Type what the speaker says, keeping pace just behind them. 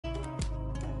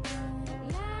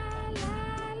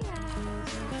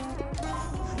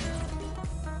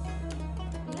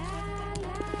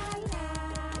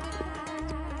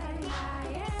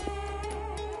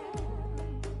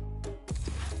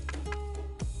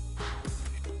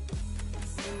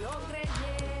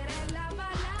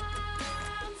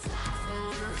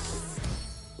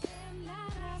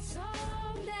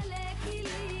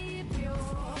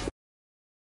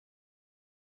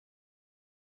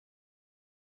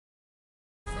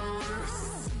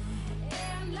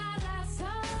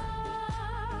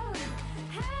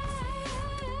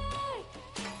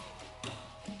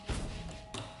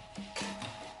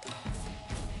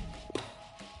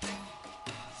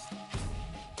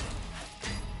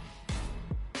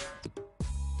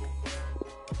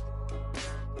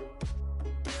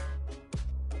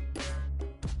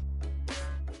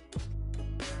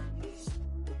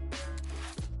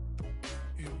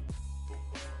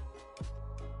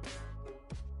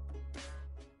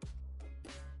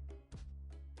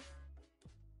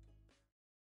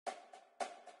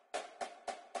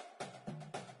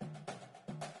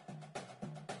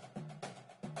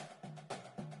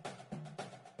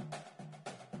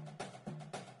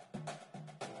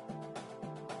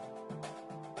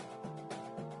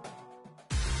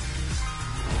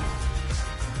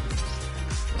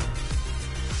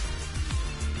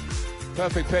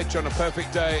Perfect pitch on a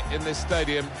perfect day in this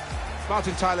stadium.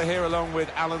 Martin Tyler here along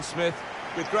with Alan Smith.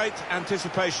 With great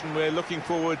anticipation, we're looking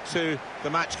forward to the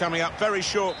match coming up very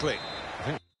shortly.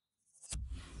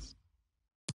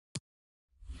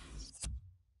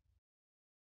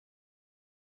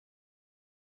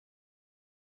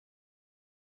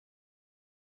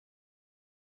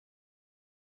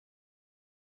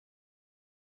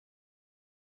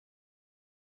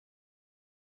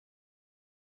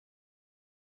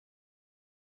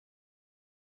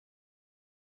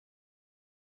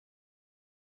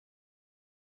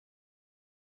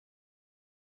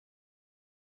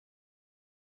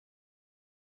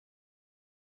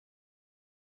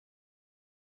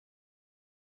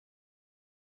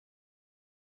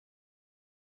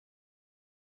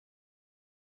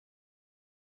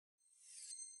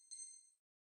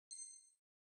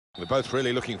 We're both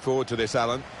really looking forward to this,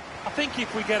 Alan. I think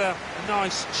if we get a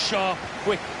nice, sharp,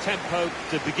 quick tempo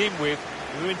to begin with,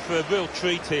 we're in for a real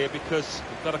treat here because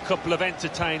we've got a couple of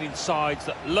entertaining sides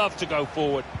that love to go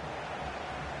forward.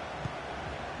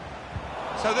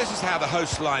 So this is how the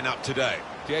hosts line up today.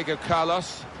 Diego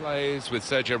Carlos plays with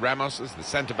Sergio Ramos as the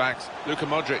centre-backs. Luka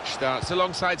Modric starts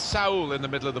alongside Saul in the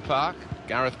middle of the park.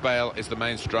 Gareth Bale is the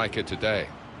main striker today.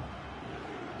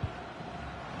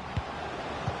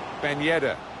 Ben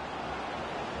Yedder.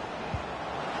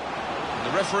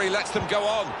 The referee lets them go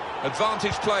on.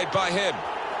 Advantage played by him.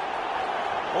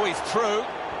 Oh, he's through.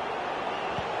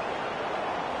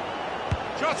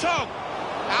 Shot on!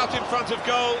 Out in front of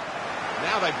goal.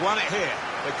 Now they've won it here.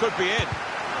 They could be in.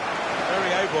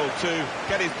 Very able to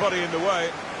get his body in the way.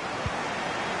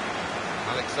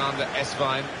 Alexander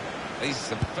Esvine.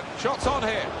 Shots on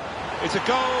here. It's a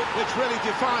goal which really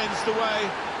defines the way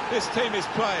this team is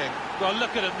playing. Well,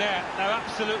 look at them there. They're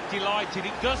absolutely delighted.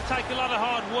 It does take a lot of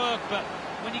hard work, but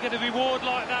when you get a reward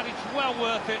like that, it's well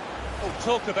worth it. Oh,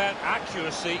 talk about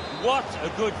accuracy. What a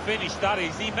good finish that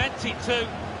is. He meant it too.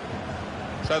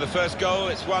 So the first goal,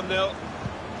 it's 1-0.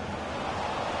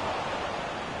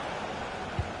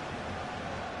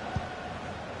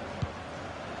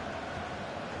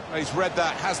 He's read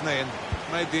that, hasn't he, and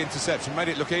made the interception. Made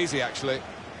it look easy, actually.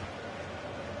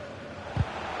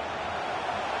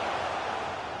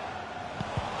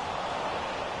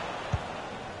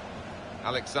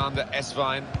 Alexander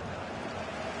Esvine.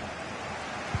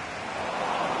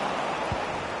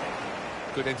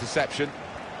 Good interception.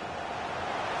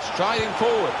 Striding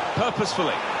forward,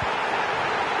 purposefully.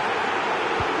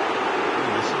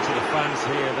 Listen to the fans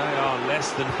here. They are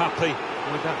less than happy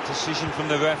with that decision from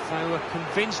the ref. They were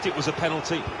convinced it was a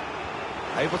penalty.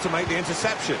 Able to make the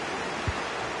interception.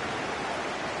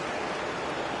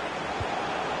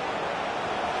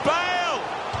 Bale!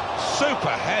 Super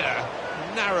header.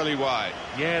 Narrowly wide.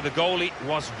 Yeah, the goalie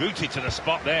was rooted to the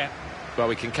spot there. Well,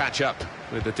 we can catch up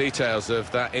with the details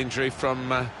of that injury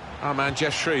from our man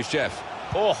Jeff Shreves. Jeff.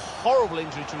 Oh, horrible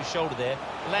injury to his shoulder there.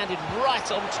 Landed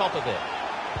right on top of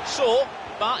it. Sore,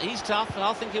 but he's tough, and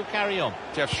I think he'll carry on.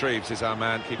 Jeff Shreves is our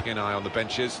man, keeping an eye on the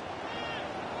benches.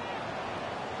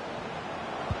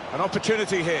 An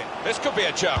opportunity here. This could be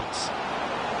a chance.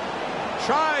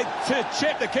 Tried to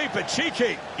chip the keeper,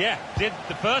 cheeky. Yeah, did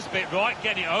the first bit right,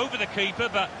 getting it over the keeper,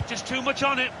 but just too much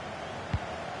on it.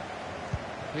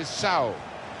 Here's Saul.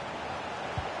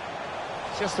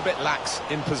 Just a bit lax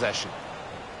in possession.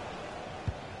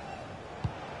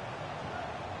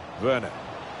 Werner.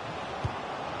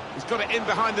 He's got it in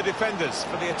behind the defenders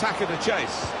for the attacker to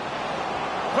chase.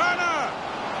 Werner!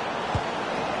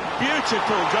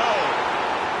 Beautiful goal.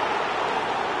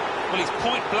 Well, it's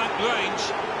point-blank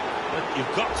range. But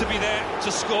you've got to be there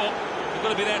to score. You've got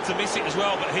to be there to miss it as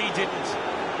well, but he didn't.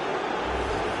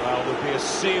 Well, there'll be a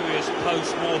serious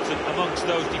post-mortem amongst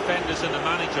those defenders and the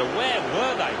manager. Where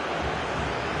were they?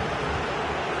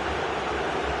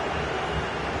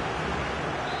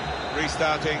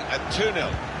 Restarting at 2-0.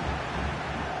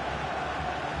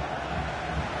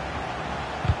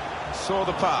 Saw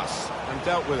the pass and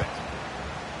dealt with it.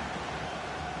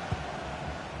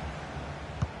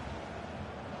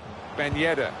 Ben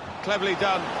Yedder. Cleverly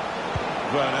done.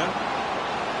 Werner.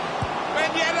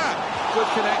 Ben Yedder! Good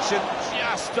connection,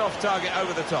 just off target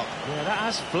over the top. Yeah, that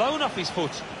has flown off his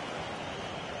foot.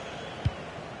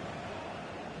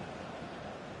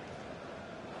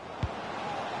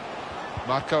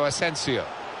 Marco Asensio.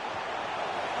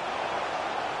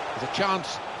 There's a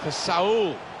chance for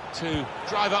Saul to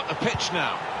drive up the pitch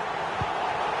now.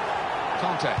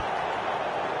 Conte.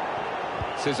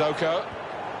 Sissoko.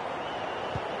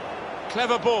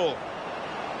 Clever ball.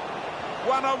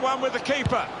 One-on-one with the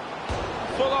keeper.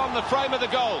 Full on the frame of the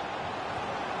goal.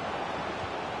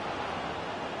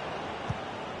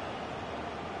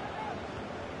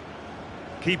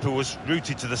 Keeper was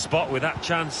rooted to the spot with that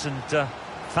chance, and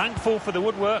thankful for the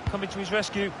woodwork coming to his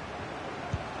rescue.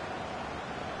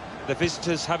 The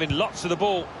visitors having lots of the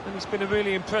ball, and it's been a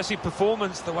really impressive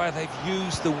performance, the way they've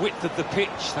used the width of the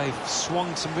pitch. They've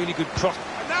swung some really good cross.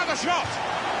 And now the shot!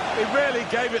 He really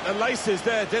gave it the laces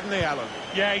there, didn't he, Alan?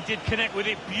 Yeah, he did connect with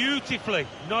it beautifully.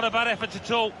 Not a bad effort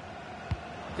at all.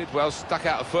 Did well, stuck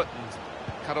out a foot and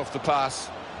cut off the pass.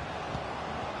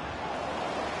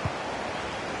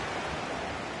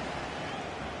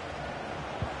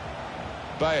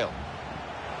 Bale.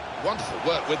 Wonderful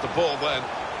work with the ball then.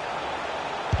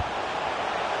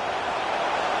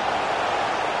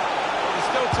 There's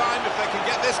still time if they can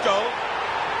get this goal.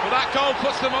 Well, that goal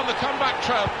puts them on the comeback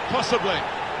trail, possibly.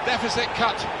 Deficit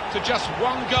cut to just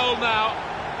one goal now,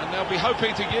 and they'll be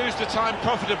hoping to use the time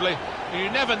profitably. You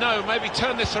never know, maybe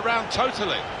turn this around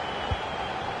totally.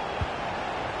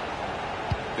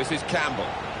 This is Campbell.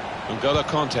 N'Golo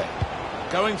Kanté.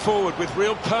 Going forward with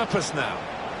real purpose now.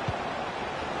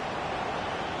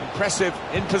 Impressive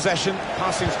in possession,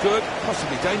 passing's good,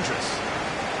 possibly dangerous.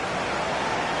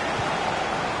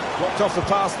 Blocked off the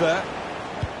pass there.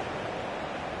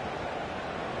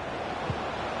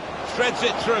 Threads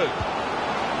it through.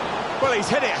 Well, he's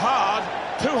hit it hard.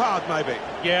 Too hard, maybe.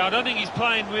 Yeah, I don't think he's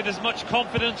playing with as much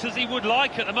confidence as he would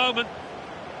like at the moment.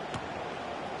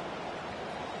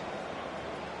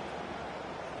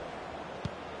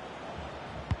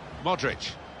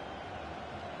 Modric.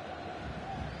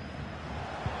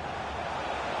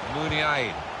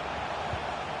 Muniain.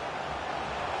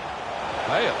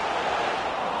 Bale.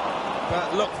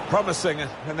 That looked promising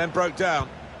and then broke down.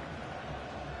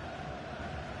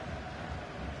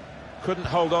 Couldn't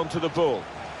hold on to the ball.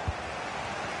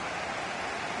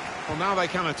 Well, now they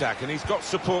can attack, and he's got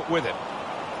support with him.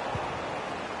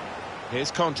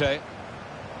 Here's Kanté.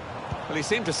 Well, he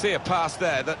seemed to see a pass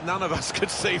there that none of us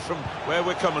could see from where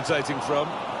we're commentating from.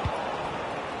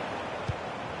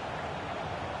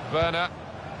 Werner.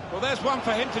 Well, there's one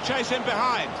for him to chase in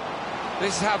behind.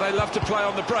 This is how they love to play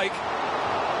on the break.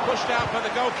 Pushed out by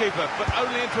the goalkeeper, but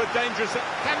only into a dangerous...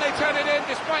 Can they turn it in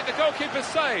despite the goalkeeper's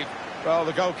save? Well,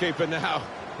 the goalkeeper now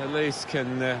at least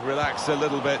can relax a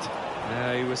little bit.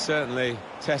 He was certainly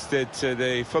tested to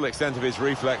the full extent of his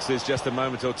reflexes just a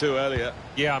moment or two earlier.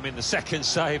 Yeah, I mean, the second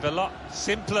save a lot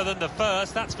simpler than the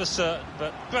first, that's for certain,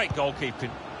 but great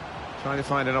goalkeeping. Trying to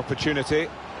find an opportunity.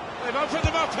 They've opened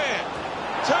them up here.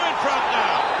 Two in front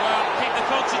now. Well, keep the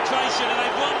concentration, and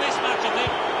they've won this match, I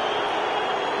think.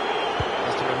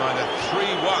 Just a reminder,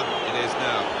 3-1 it is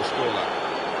now, the scoreline.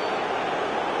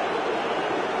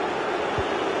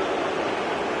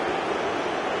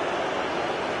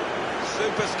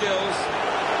 Super skills.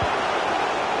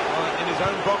 In his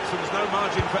own box, there was no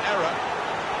margin for error.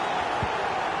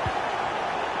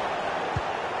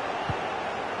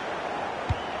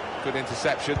 Good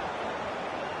interception.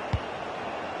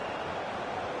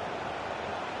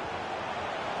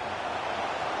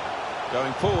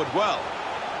 Going forward well.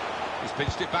 He's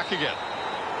pitched it back again.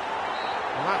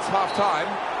 And that's half-time,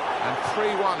 and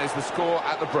 3-1 is the score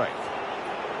at the break.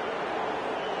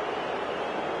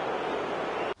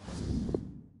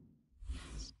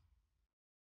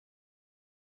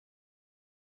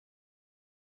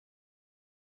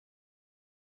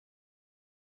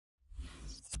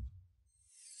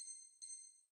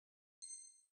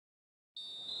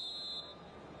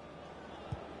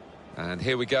 And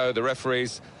here we go, the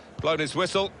referee's blown his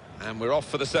whistle, and we're off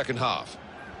for the second half.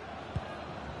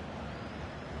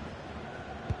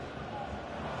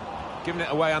 Giving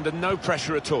it away under no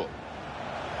pressure at all.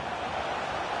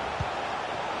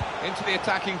 Into the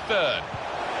attacking third.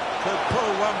 Could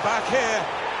pull one back here,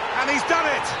 and he's done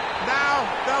it! Now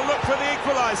they'll look for the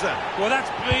equaliser. Well, that's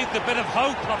breathed a bit of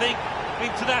hope, I think,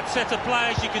 into that set of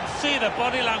players. You can see the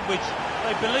body language.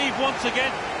 They believe once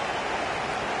again.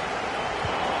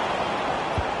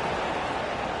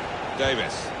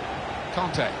 Davis.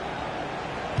 Kanté.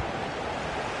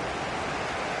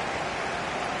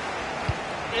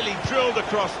 Really drilled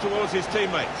across towards his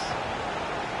teammates.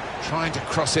 Trying to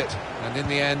cross it, and in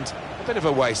the end, a bit of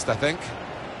a waste, I think.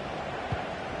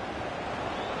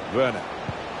 Werner.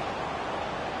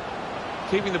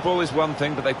 Keeping the ball is one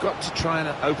thing, but they've got to try and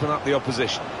open up the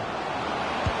opposition.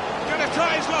 Going to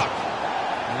try his luck.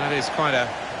 And that is quite a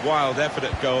wild effort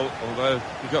at goal, although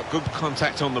he got good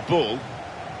contact on the ball.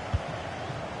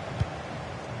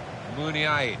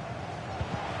 Muniain.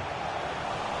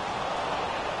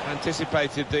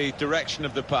 Anticipated the direction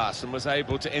of the pass and was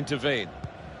able to intervene.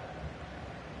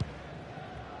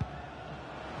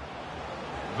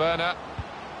 Werner.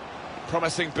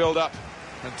 Promising build-up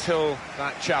until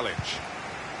that challenge.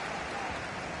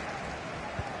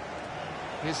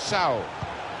 Here's Saul.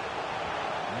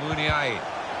 Muniain.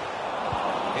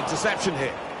 Interception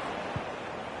here.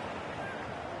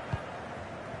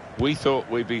 We thought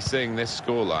we'd be seeing this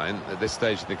scoreline at this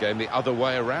stage of the game the other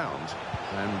way around.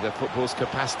 And football's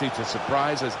capacity to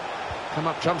surprise has come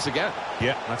up trumps again.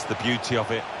 Yeah, that's the beauty of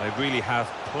it. They really have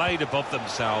played above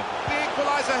themselves. The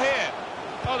equaliser here.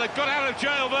 Oh, they got out of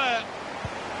jail there.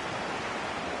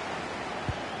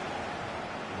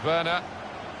 Werner.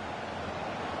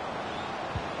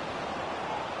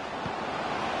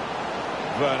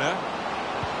 Werner.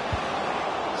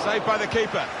 Saved by the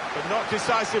keeper, but not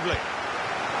decisively.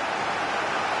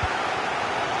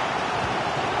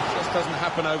 Just doesn't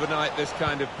happen overnight, this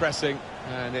kind of pressing,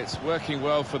 and it's working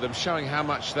well for them, showing how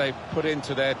much they put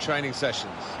into their training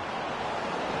sessions.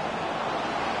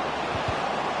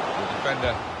 The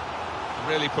defender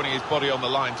really putting his body on the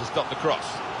line to stop the cross.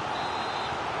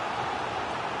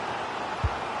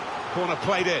 Corner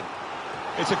played in.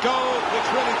 It's a goal which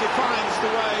really defines the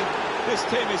way this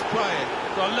team is playing.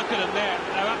 Well, look at them there.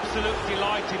 They're absolutely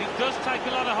delighted. It does take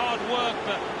a lot of hard work,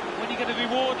 but when you get a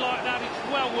reward like that,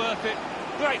 it's well worth it.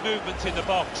 Great movement in the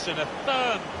box and a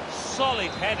firm,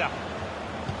 solid header.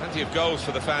 Plenty of goals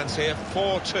for the fans here.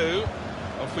 4-2.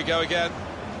 Off we go again.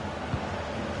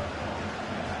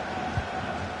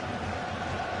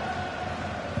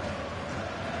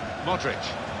 Modric.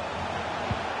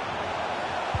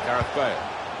 Gareth Bale.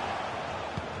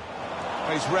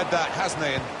 He's read that, hasn't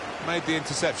he, and made the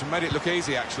interception. Made it look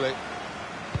easy, actually.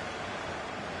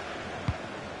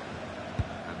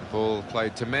 And the ball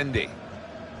played to Mendy.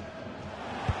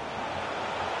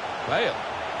 Bale.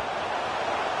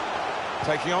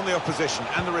 Taking on the opposition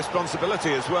and the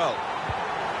responsibility as well.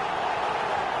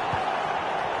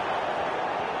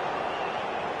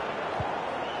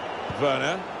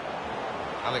 Werner.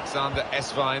 Alexander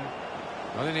Esvine.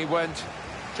 Well, then he went,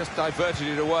 just diverted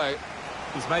it away.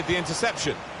 He's made the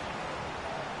interception.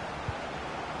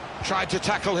 Tried to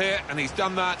tackle here, and he's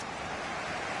done that.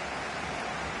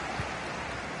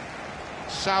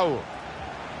 Saul.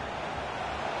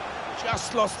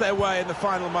 Just lost their way in the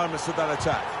final moments of that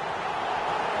attack.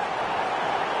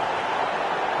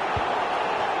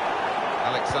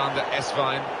 Alexander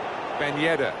Esvine. Ben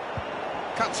Yedder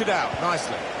cuts it out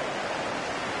nicely.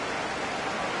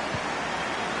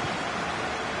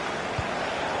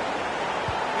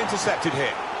 Intercepted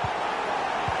here.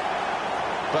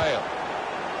 Bale.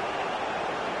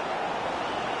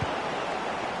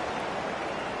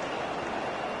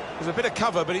 There's a bit of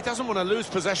cover, but he doesn't want to lose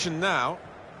possession now.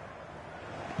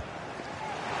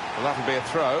 Well, that'll be a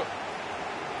throw.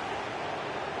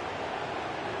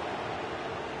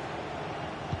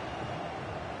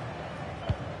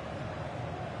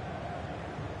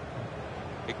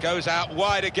 It goes out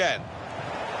wide again.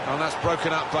 And that's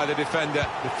broken up by the defender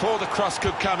before the cross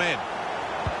could come in.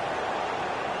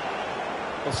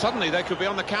 Well, suddenly they could be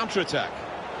on the counter-attack.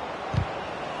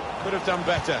 Could have done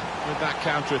better with that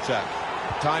counter-attack.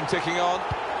 Time ticking on.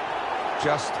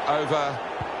 Just over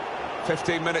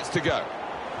 15 minutes to go.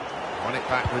 Won it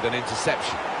back with an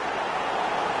interception.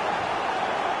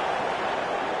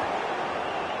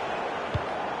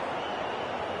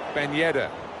 Ben Yedder.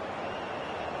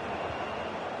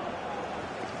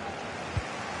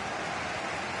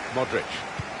 Modric.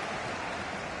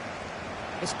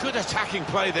 It's good attacking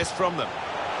play, this, from them.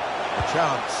 A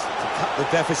chance to cut the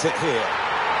deficit here.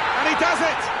 And he does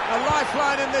it! A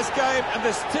lifeline in this game, and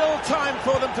there's still time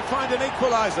for them to find an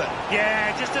equaliser.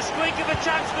 Yeah, just a squeak of a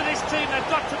chance for this team. They've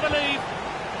got to believe.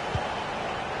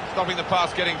 Stopping the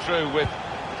pass getting through with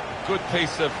good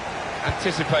piece of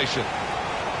anticipation.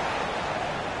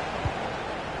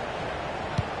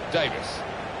 Davis.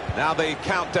 Now the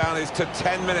countdown is to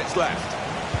 10 minutes left.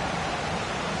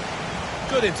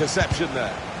 Good interception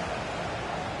there.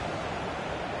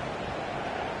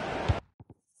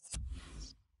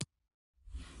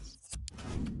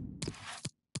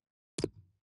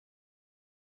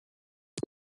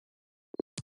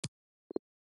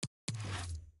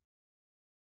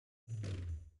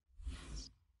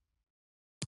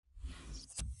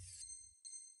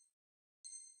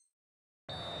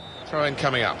 Throw-in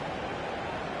coming up.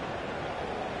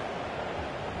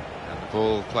 And the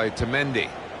ball played to Mendy.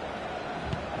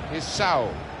 Here's Saul.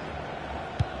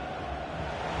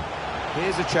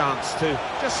 Here's a chance to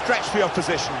just stretch the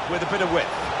opposition with a bit of width.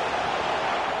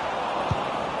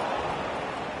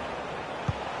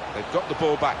 They've got the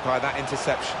ball back by that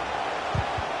interception.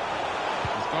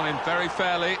 He's gone in very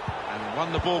fairly and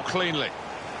won the ball cleanly.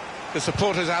 The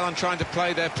supporters, Alan, trying to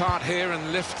play their part here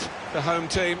and lift the home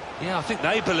team. Yeah, I think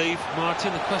they believe,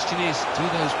 Martin. The question is, do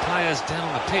those players down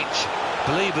on the pitch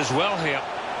believe as well here?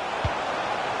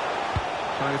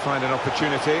 Trying to find an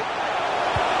opportunity.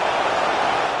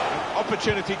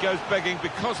 opportunity goes begging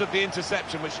because of the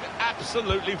interception, which is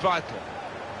absolutely vital.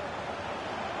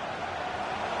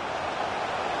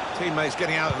 Teammates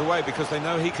getting out of the way because they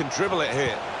know he can dribble it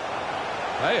here.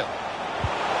 Bale.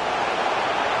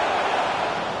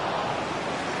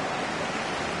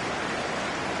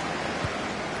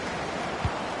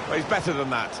 Well, he's better than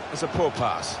that. It's a poor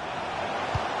pass.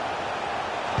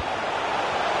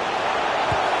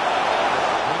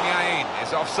 Munyain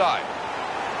is offside.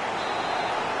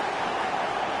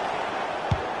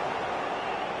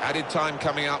 Added time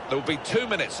coming up. There will be 2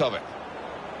 minutes of it.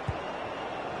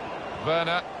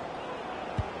 Werner.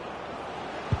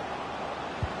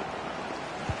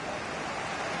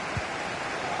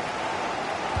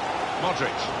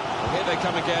 Modric. Well, here they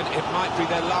come again. It might be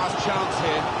their last chance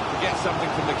here to get something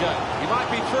from the game. He might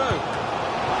be through.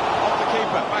 Off the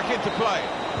keeper, back into play.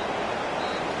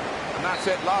 And that's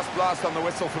it, last blast on the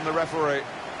whistle from the referee.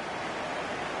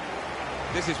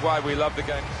 This is why we love the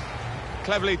game.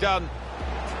 Cleverly done.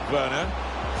 Werner.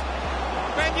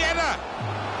 Ben Yedder!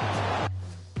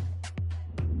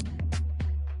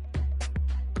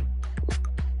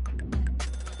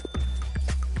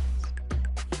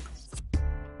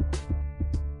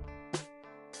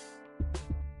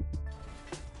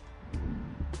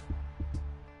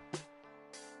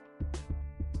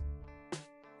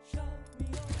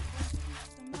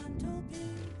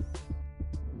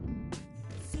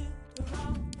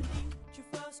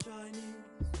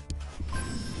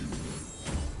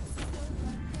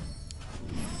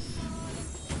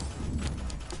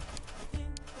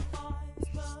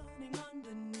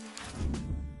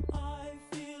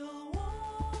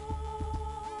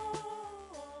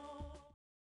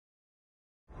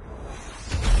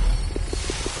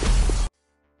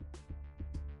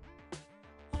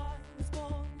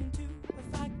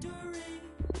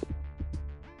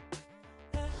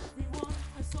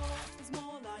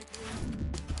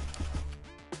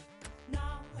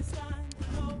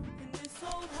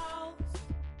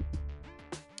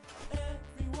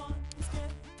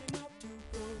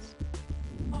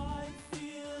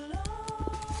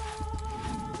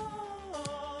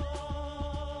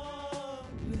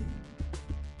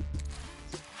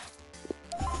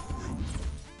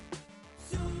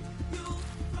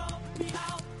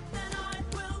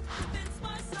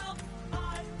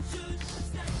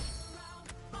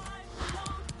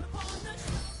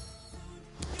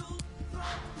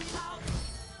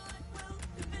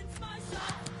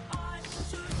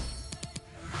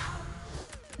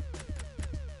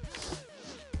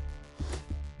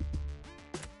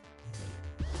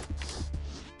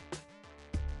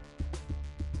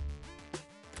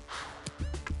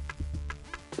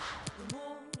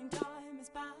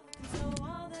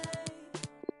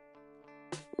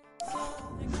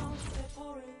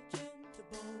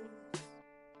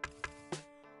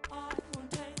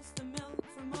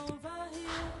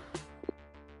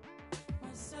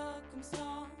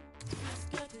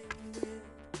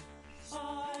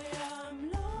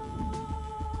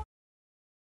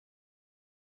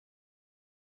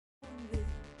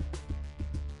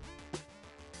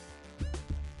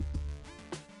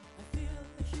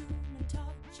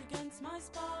 My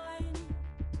spine,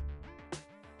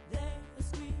 they are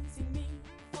squeezing me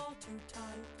far too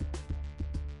tight,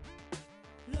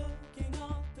 looking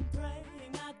up and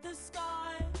praying at the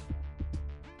sky.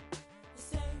 The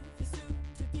safe is soon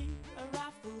to be a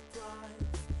raffle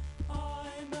prize.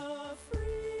 I'm a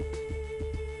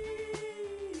freebie.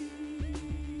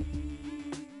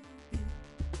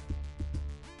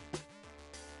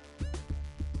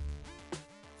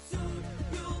 Soon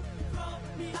you'll throw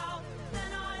me out.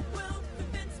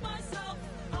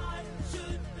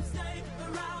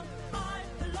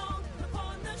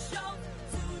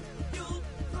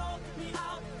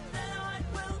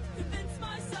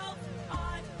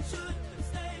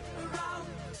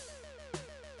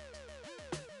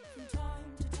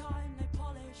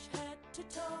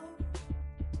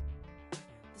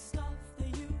 The stuff they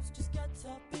use just gets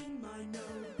up in my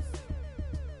nose.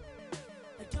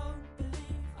 I don't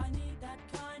believe I need that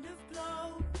kind of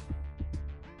glow.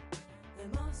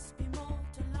 There must be more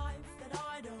to life that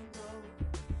I don't know.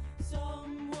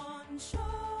 Someone show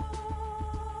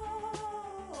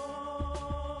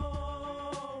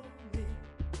me.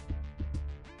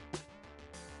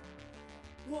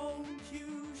 Won't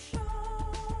you show?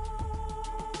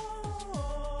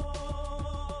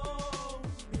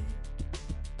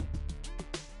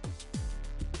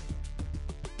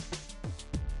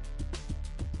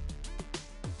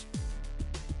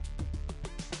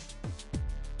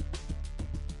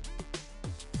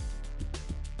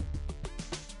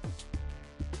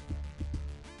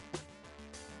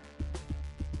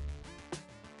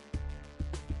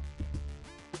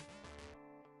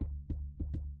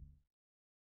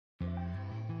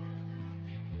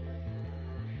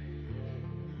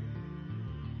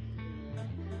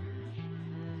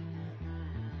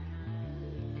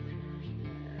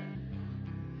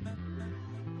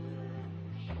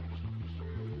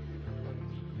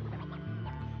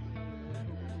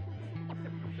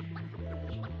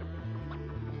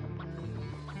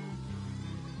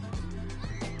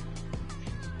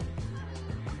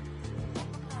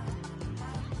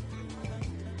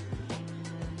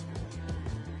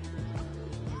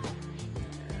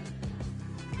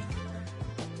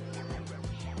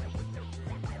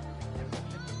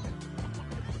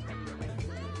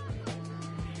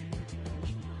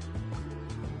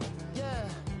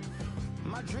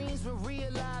 My dreams were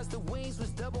realized, the wings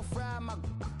was double fried. My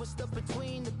was stuffed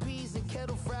between the peas and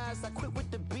kettle fries. I quit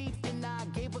with the beef, then I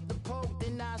gave up the poke.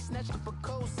 Then I snatched up a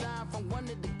cosign from one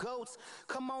of the goats.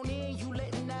 Come on in, you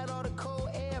letting out all the cold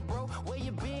air, bro. Where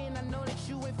you been? I know that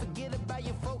you ain't forget about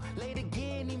your folk. Late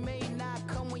again, he may not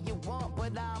come when you want,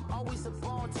 but I'm always up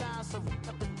on time. So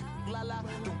up the la la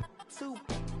the too.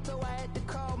 So I had to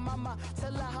call mama,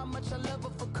 tell her how much I love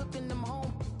her for cooking them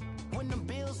home. When them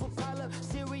bills will pile up,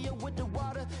 cereal with the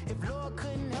water. If Lord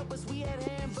couldn't help us, we had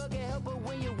hamburger helper.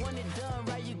 When you want it done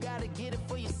right, you gotta get it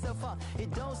for yourself, huh?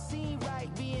 It don't seem right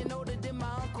being older than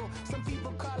my uncle. Some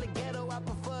people call it ghetto, I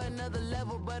prefer another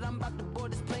level. But I'm about to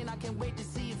board this plane, I can't wait to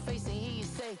see your face and hear you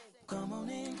say, come on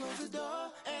in, close the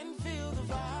door and feel the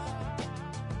vibe.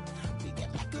 We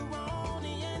got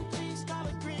macaroni and cheese,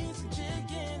 collard greens and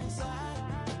chicken inside.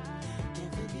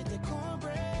 Can't forget the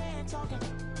cornbread, talking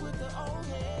with the old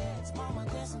heads. Mama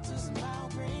dancing to some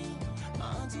loud green.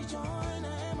 My auntie joined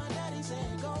her and my daddy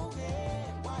said, go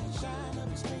ahead. Why you shine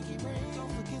up his pinky ring? Don't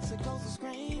forget to close the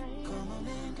screen. Come on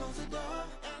in, close the door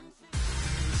and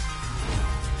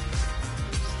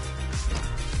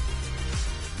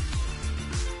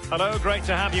Hello, great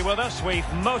to have you with us.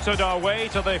 We've motored our way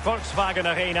to the Volkswagen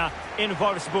Arena in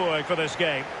Wolfsburg for this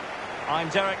game. I'm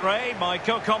Derek Ray, my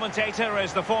co-commentator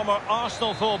is the former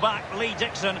Arsenal fullback Lee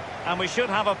Dixon, and we should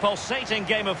have a pulsating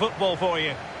game of football for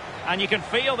you. And you can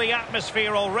feel the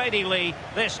atmosphere already, Lee.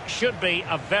 This should be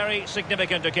a very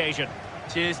significant occasion.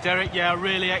 Cheers, Derek. Yeah,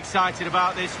 really excited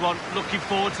about this one. Looking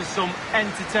forward to some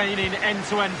entertaining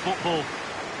end-to-end football.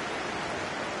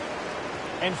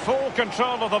 In full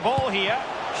control of the ball here.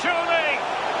 Surely!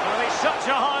 Well, he's such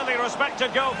a highly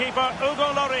respected goalkeeper,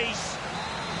 Hugo Lloris.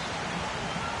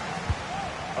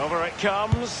 Over it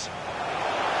comes.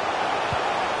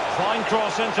 Fine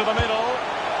cross into the middle.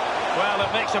 Well,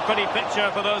 it makes a pretty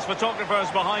picture for those photographers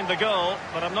behind the goal,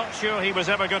 but I'm not sure he was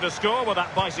ever going to score with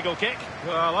that bicycle kick.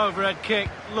 Well, overhead kick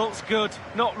looks good.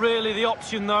 Not really the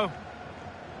option, though.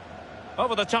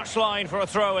 Over the touchline for a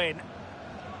throw-in.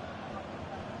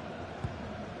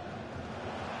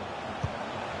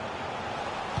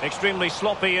 Extremely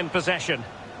sloppy in possession.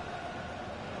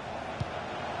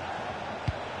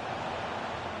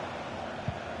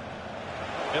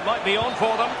 It might be on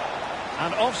for them.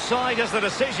 And offside is the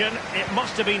decision. It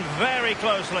must have been very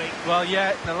closely. Well,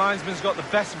 yeah, the linesman's got the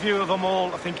best view of them all.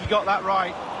 I think he got that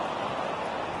right.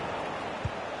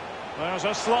 There's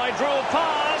a slide rule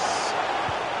pass.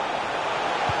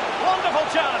 Wonderful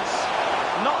chance.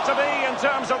 Not to be in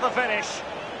terms of the finish.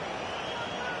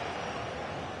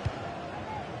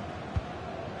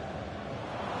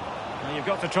 Well, you've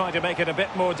got to try to make it a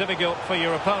bit more difficult for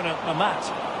your opponent than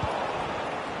that.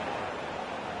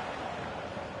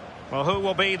 Well, who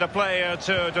will be the player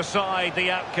to decide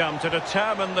the outcome, to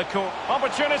determine the course?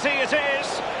 Opportunity it is.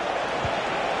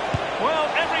 Well,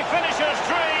 every finisher's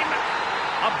dream.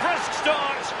 A brisk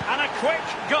start and a quick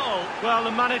goal. Well,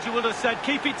 the manager would have said,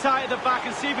 keep it tight at the back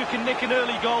and see if we can nick an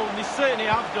early goal, and they certainly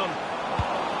have done.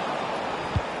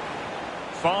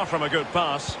 Far from a good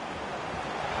pass.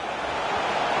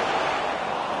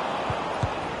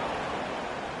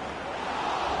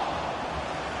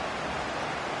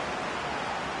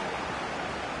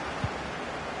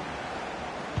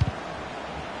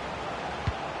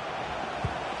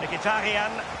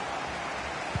 Mkhitaryan.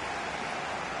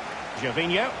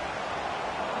 Gervinho.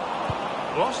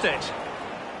 Lost it.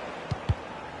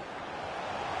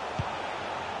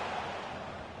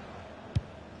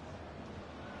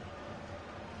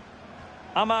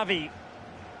 Amavi.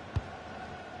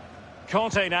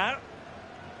 Conte now.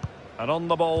 And on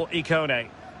the ball, Ikone.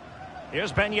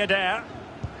 Here's Ben Yedder.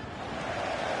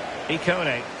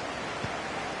 Ikone.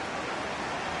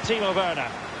 Timo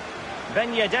Werner.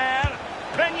 Ben Yedder.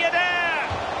 Ben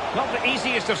Yedder! Not the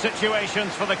easiest of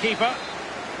situations for the keeper.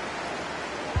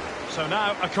 So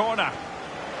now a corner.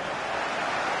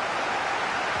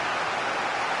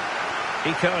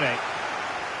 Ikone.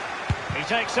 He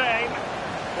takes aim.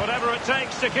 Whatever it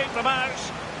takes to keep them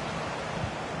out.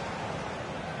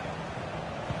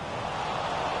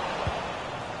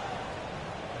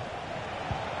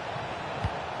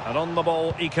 And on the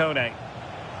ball, Ikone.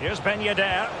 Here's Ben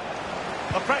Yedder.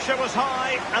 The pressure was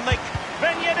high, and they...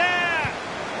 Ben Yedder!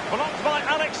 Blocked by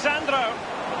Alexandro.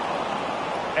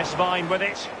 Esvine with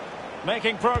it.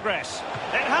 Making progress.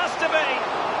 It has to be!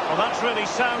 Well, that's really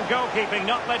sound goalkeeping,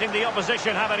 not letting the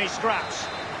opposition have any scraps.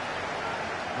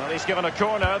 Well, he's given a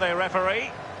corner, the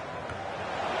referee.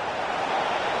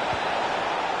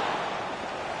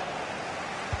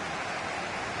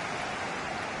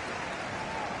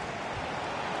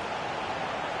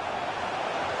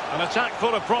 An attack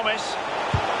full of promise.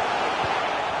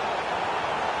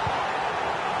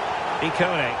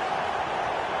 Ikone.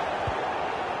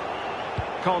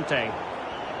 Conte.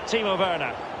 Timo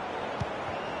Werner.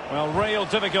 Well, real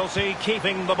difficulty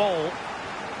keeping the ball.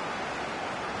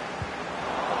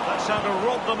 That's how to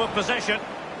rob them of possession.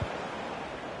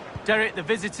 Derek, the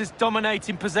visitors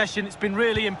dominating possession. It's been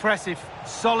really impressive.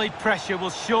 Solid pressure will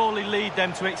surely lead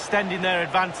them to extending their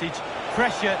advantage.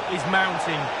 Pressure is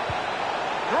mounting.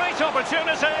 Great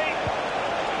opportunity.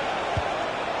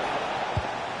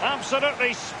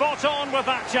 Absolutely spot on with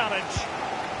that challenge.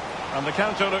 And the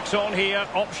counter looks on here.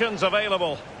 Options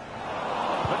available.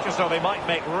 Looks as though they might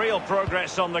make real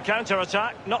progress on the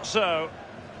counter-attack. Not so.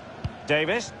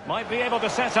 Davis might be able to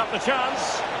set up the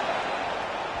chance.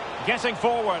 Getting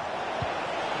forward.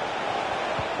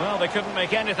 Well, they couldn't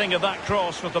make anything of that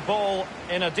cross with the ball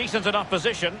in a decent enough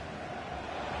position.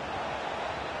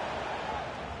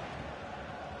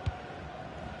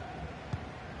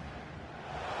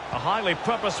 A highly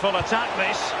purposeful attack,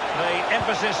 this. The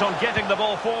emphasis on getting the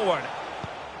ball forward.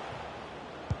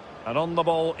 And on the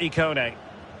ball, Ikone.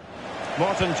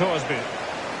 Morten Thorsby.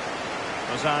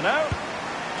 Lozano.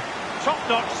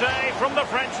 Top-notch save from the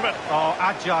Frenchman. Oh,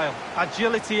 agile.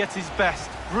 Agility at his best.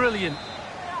 Brilliant.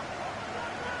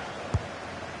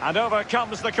 And over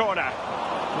comes the corner.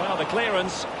 Well, the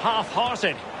clearance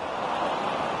half-hearted.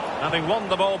 Having won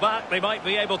the ball back, they might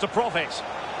be able to profit.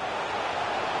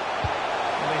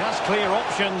 Well, he has clear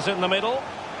options in the middle.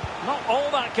 Not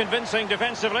all that convincing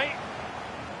defensively.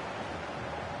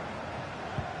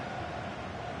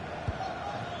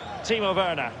 Timo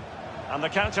Werner. And the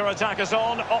counter-attack is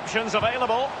on. Options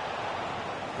available.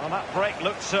 Well, that break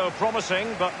looked so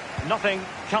promising, but nothing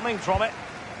coming from it.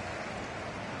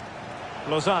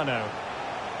 Lozano.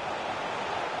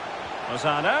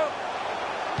 Lozano.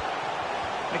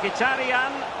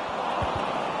 Mkhitaryan.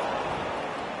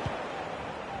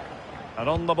 And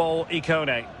on the ball,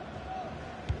 Ikone.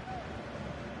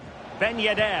 Ben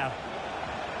Yedder.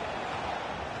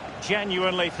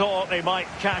 Genuinely thought they might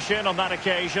cash in on that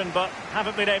occasion, but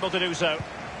haven't been able to do so.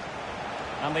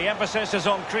 And the emphasis is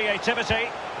on creativity.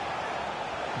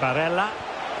 Barella.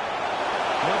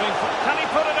 Moving. Can he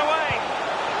put it away?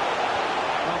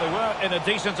 Well, they were in a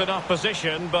decent enough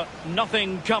position, but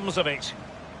nothing comes of it.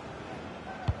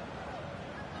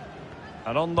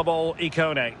 And on the ball,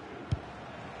 Ikone.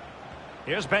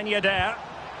 Here's Ben Yedder.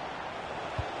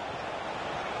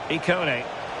 Ikone.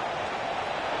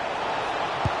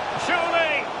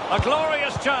 Surely a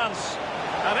glorious chance.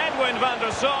 And Edwin van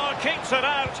der Sar keeps it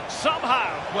out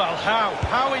somehow. Well, how?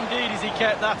 How indeed has he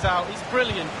kept that out? It's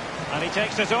brilliant. And he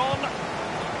takes it on.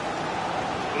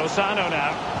 Lozano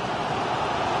now.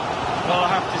 Well, I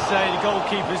have to say, the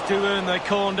goalkeepers do earn their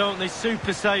corn, don't they?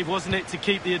 Super save, wasn't it, to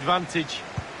keep the advantage?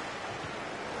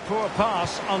 Poor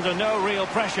pass under no real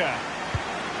pressure.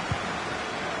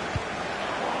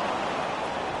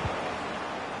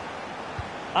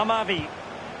 Amavi.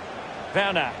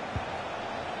 Werner.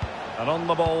 And on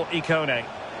the ball, Ikone.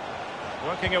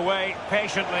 Working away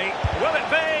patiently. Will it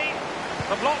be?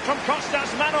 The block from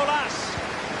Kostas Manolas.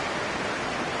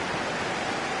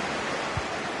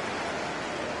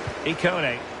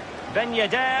 Ikone. Ben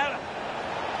Yedder.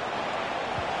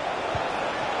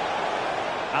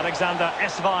 Alexander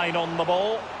Esvine on the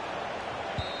ball.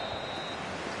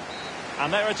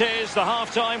 And there it is, the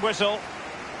half-time whistle.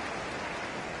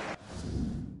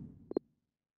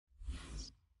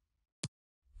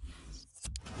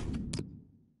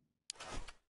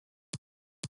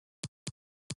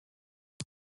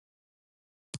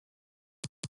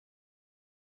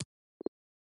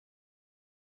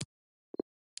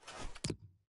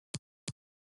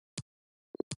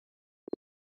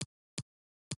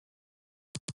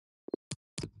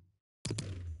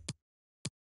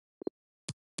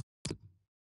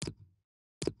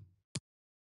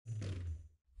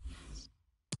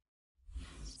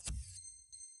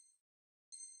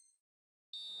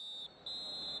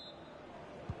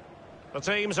 The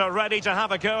teams are ready to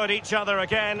have a go at each other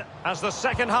again as the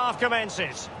second half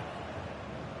commences.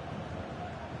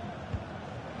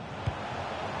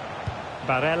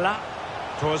 Barella.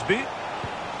 Thorsby.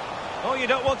 Oh, you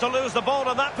don't want to lose the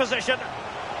ball in that position.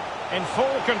 In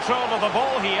full control of the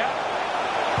ball here.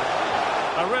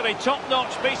 A really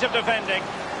top-notch piece of defending.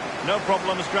 No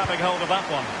problems grabbing hold of that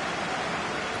one.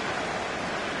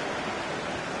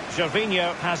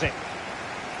 Gervinho has it.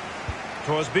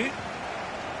 Thorsby.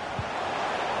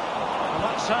 And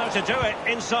that's how to do it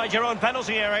inside your own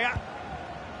penalty area.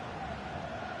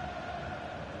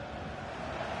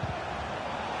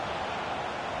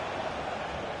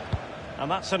 And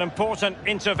that's an important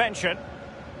intervention.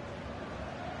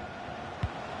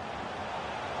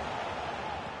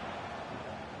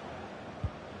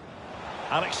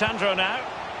 Alexandro now.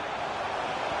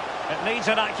 It needs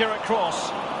an accurate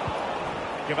cross.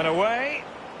 Given away.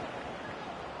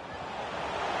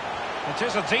 It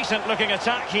is a decent-looking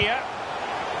attack here.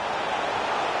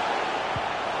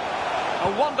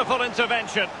 A wonderful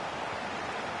intervention.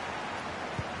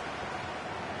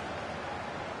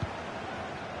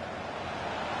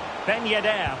 Ben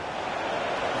Yedder.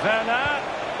 Werner.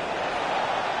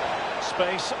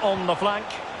 Space on the flank.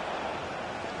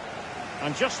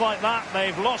 And just like that,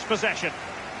 they've lost possession.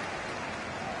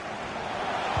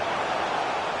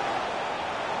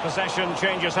 Possession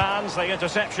changes hands, the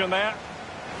interception there.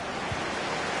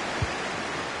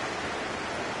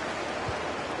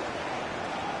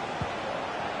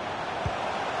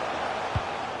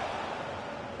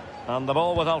 And the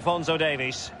ball with Alphonso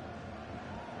Davies.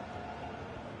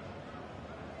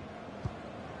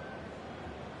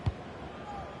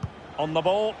 On the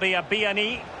ball,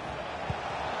 Biani.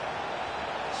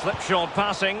 Slipshod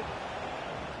passing.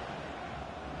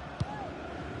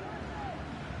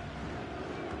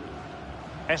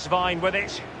 Esvine with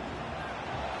it.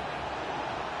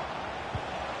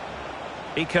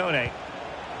 Ikone.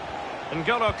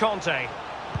 N'Golo Conte.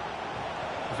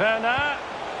 Werner.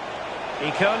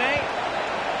 Ikone.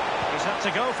 He's had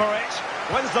to go for it.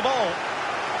 Wins the ball.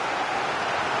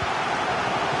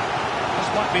 This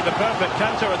might be the perfect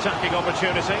counter-attacking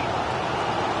opportunity.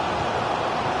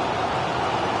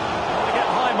 To get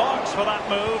high marks for that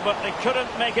move, but they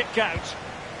couldn't make it count.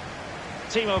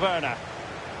 Timo Werner.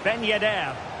 Ben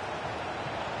Yedder.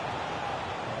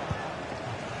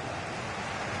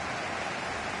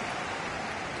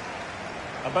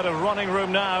 A bit of running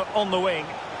room now on the wing.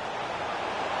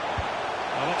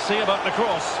 Well, let's see about the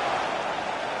cross.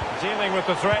 Dealing with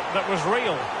the threat that was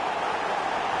real.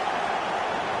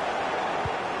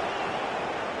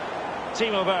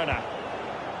 Timo Werner.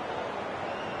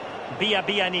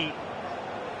 Biani.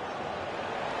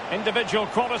 Individual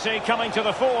quality coming to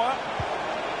the fore.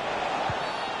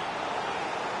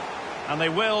 And they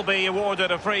will be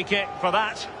awarded a free kick for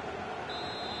that.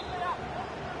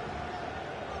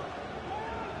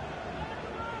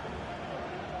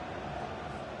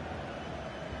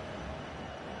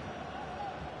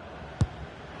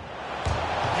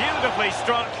 Beautifully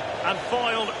struck and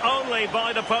foiled only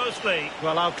by the post league.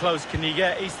 Well, how close can you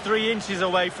get? He's 3 inches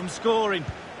away from scoring.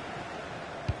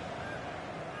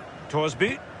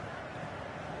 Torsby.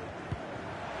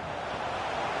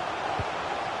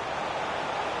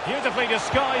 Beautifully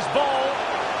disguised ball.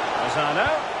 Lozano.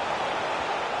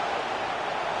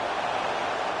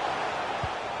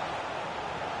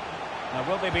 Now,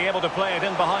 will they be able to play it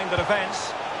in behind the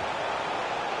defence?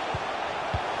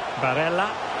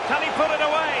 Barella. Can he put it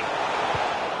away?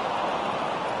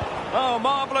 Oh,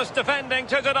 marvellous defending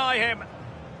to deny him.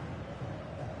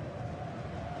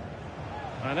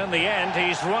 And in the end,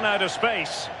 he's run out of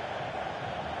space.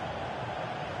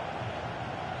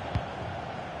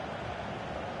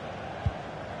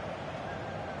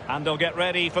 And they'll get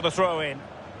ready for the throw-in.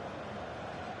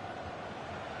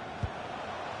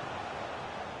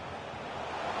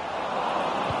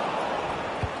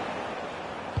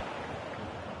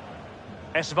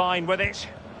 Esvine with it.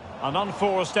 An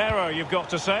unforced error, you've got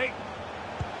to say.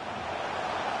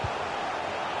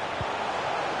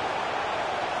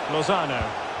 Lozano.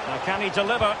 Now, can he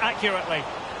deliver accurately?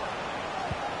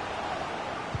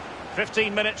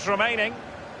 15 minutes remaining.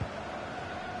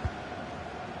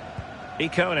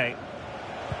 Ikone.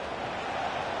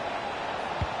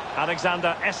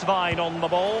 Alexander Esvine on the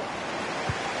ball.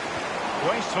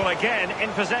 Wasteful again in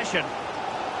possession.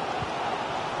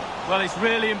 Well, it's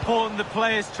really important that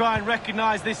players try and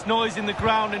recognise this noise in the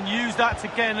ground and use that to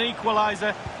get an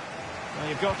equaliser. Well,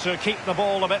 you've got to keep the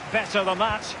ball a bit better than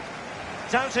that.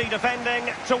 Doughty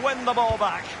defending to win the ball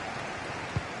back.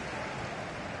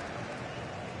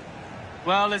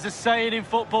 Well, there's a saying in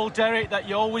football, Derek, that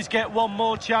you always get one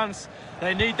more chance.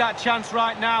 They need that chance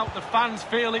right now. The fans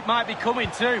feel it might be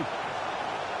coming too.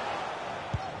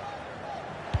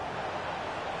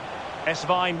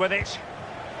 Esvine with it.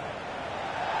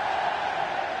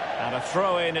 And a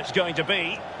throw-in it's going to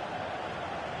be.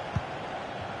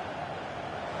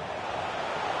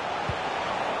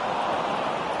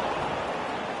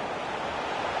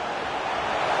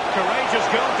 Courageous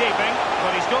goalkeeping,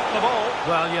 but he's got the ball.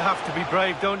 Well, you have to be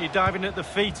brave, don't you, diving at the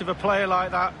feet of a player like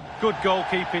that. Good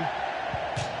goalkeeping.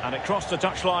 And it crossed the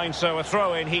touchline, so a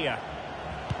throw-in here.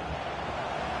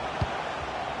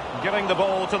 Giving the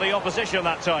ball to the opposition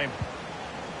that time.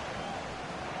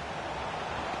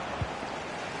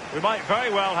 We might very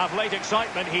well have late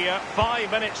excitement here. 5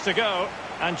 minutes to go,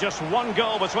 and just one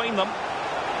goal between them.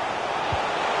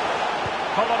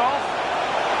 Pull it off.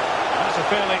 That's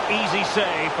a fairly easy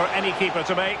save for any keeper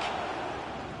to make.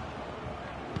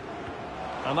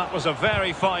 And that was a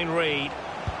very fine read.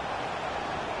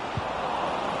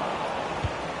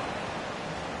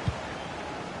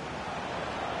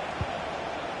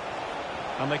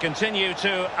 And they continue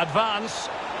to advance,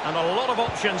 and a lot of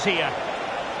options here.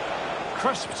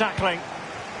 Crisp tackling.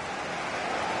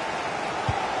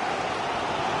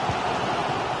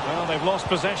 Well, they've lost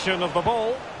possession of the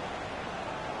ball.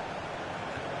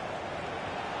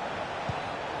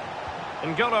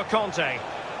 N'Golo Kanté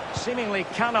seemingly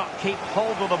cannot keep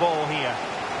hold of the ball here.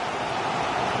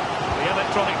 The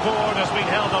electronic board has been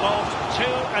held aloft. 2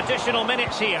 additional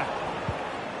minutes here.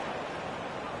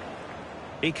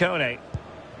 Ikone.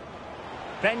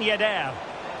 Ben Yedder.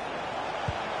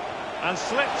 And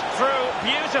slipped through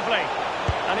beautifully.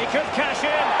 And he could cash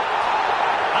in.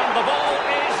 And the ball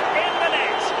is in the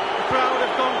net. The crowd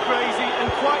have gone crazy,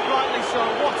 and quite rightly so.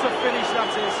 What a finish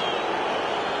that is.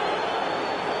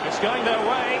 It's going their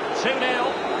way, 2-0.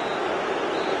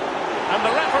 And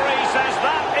the referee says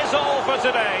that is all for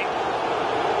today.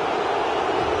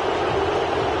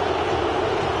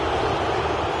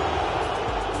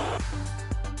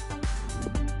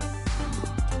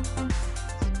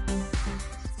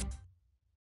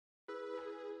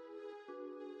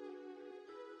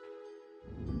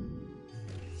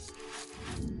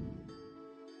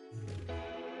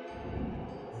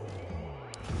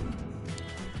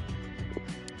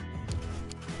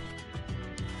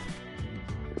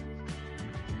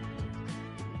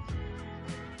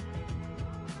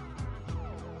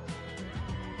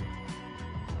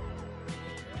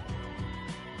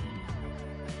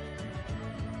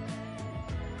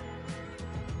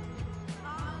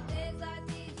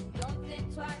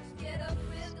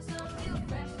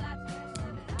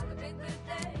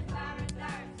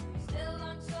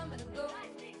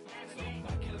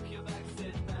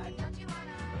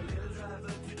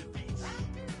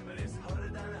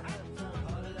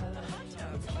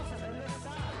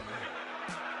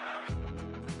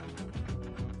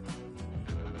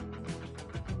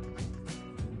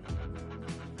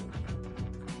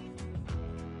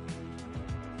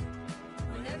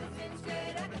 When everything's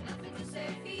great, I got nothing to say.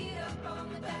 Feet up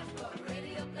on the dash.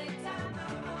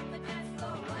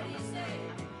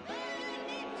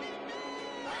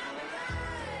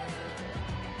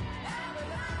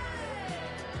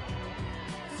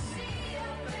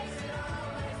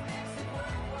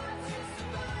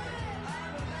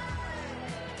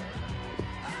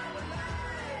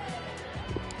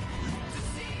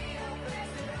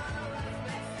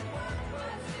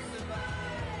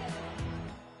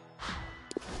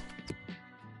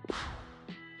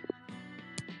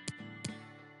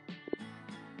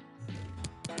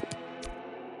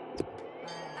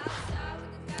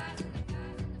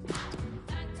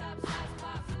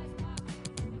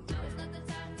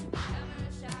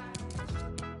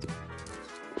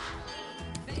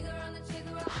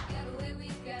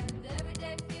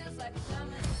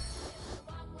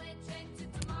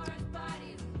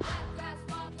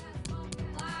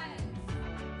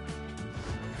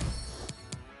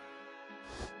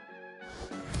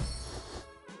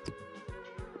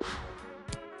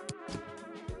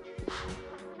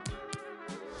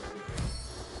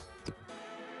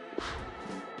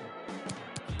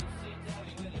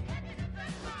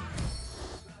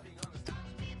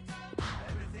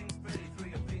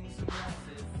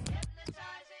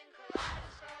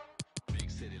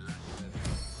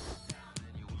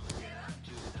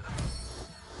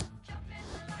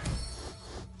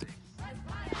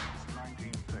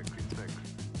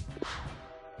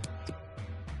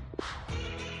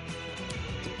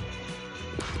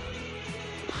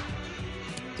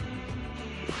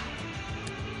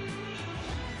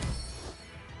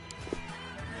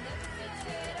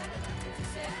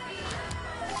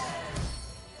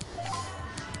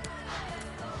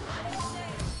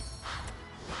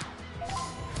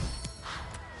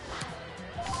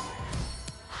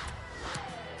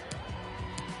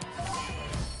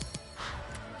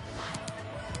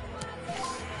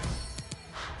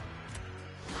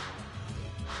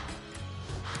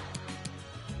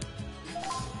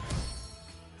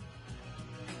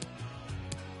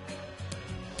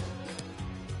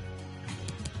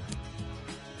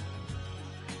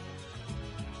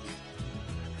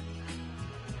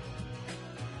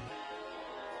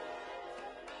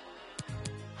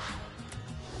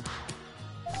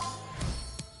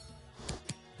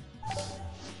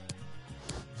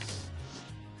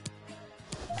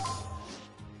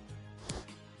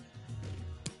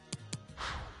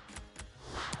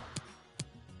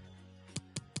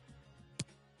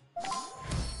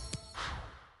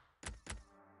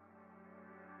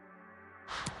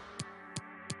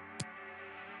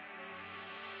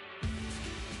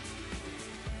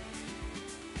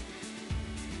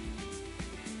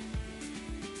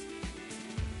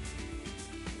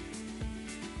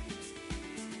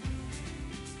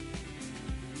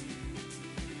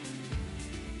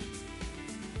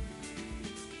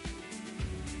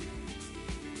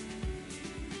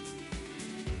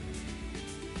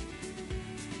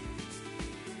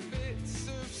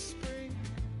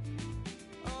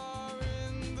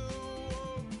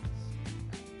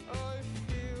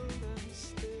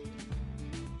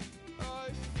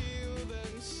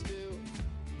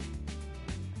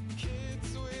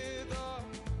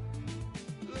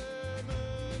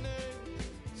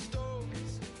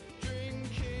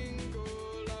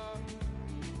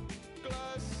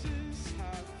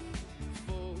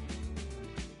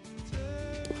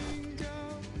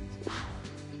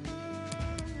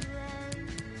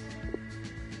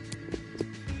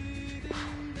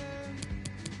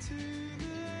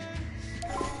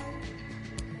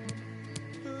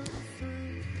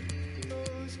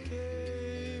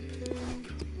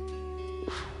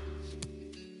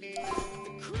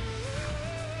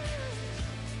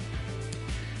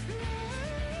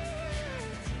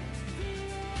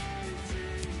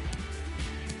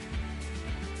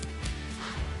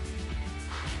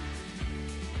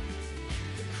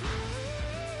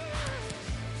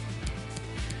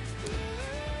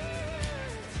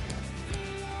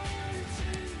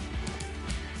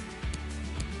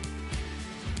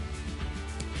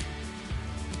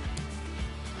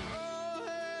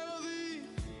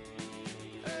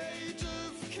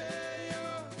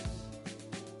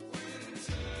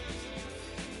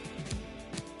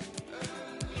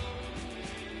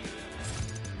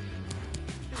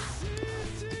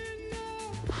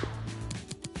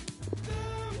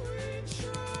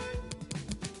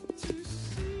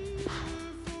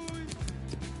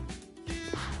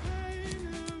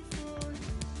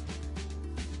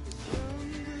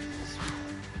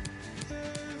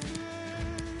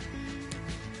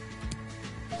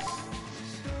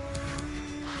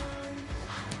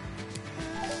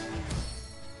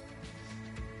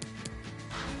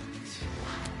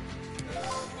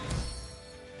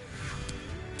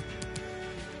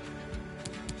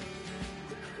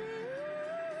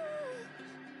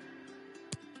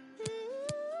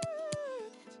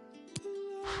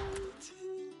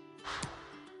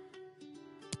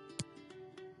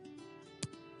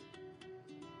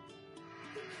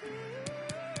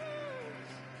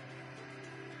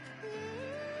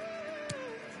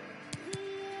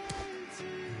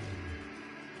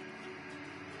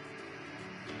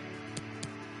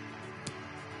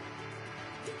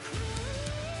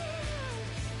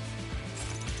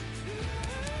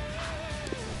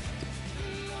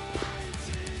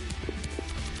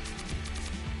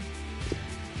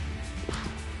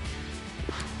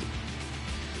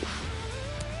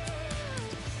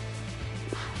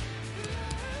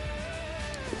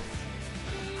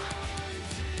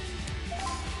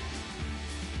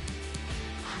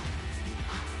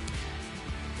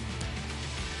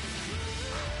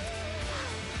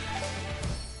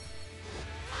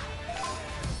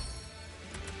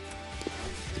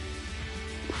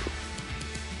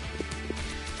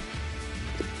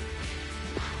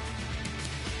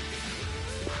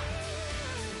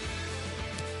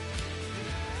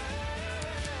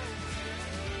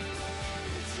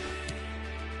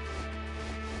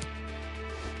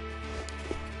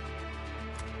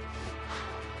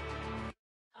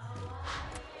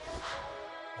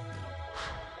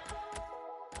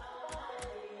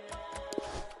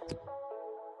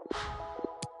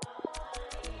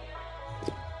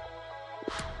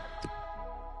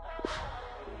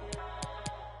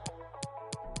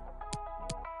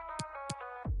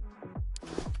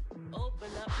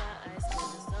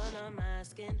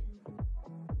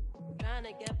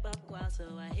 tryna get buck wild, so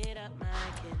I hit up my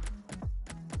kin.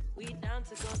 We down to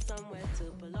go somewhere to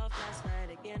pull off last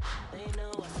night again. They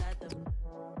know what's at the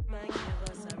might give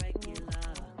us a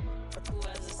regular. Who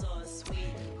has the sauce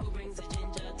sweet? Who brings the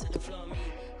ginger to the floor? Me.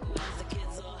 Who has the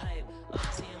kids all hype?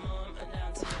 Up to your mom and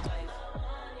down to your wife.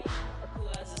 Who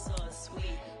has the sauce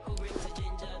sweet? Who brings the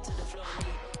ginger to the floor? Me.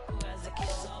 Who has the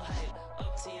kids all hype?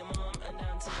 Up to your mom and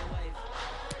down to your wife.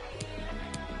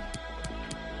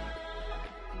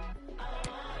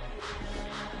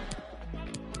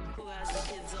 Who has the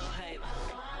kids all hype?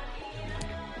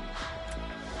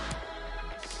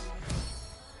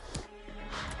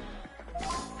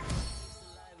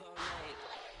 Live all night.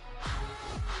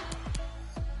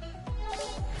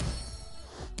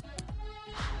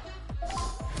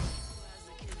 Who has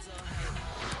the kids all hype?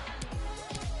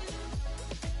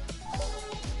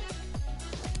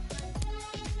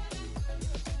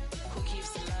 Who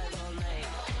keeps it live all night?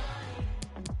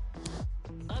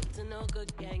 Up to no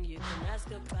good gang, you can ask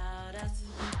about us.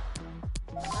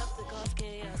 Up to cause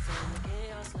chaos, and the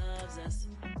chaos loves us.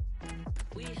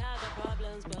 We have our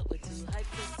problems, but we're too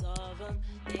hyped to solve them.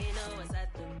 They know what's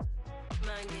at them.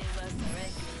 Man, give us a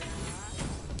regular.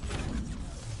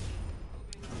 Who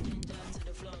brings the ginger to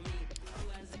the floor? Me. Who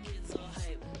has the kids all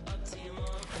hype? Up to your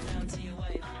mom and down to your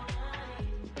wife.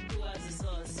 Who has the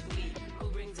sauce sweet? Who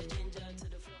brings the ginger to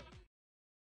the floor?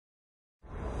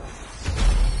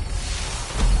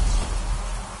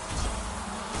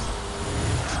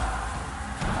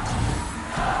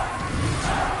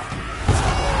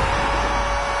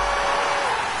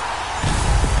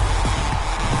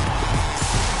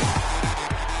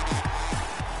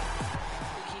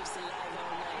 Who keeps it live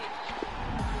all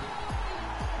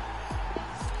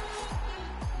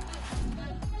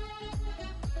night?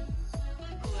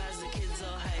 Who has the kids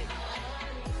all hype?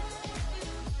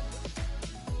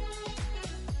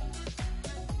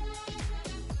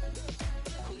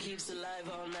 Who keeps it live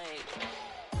all night?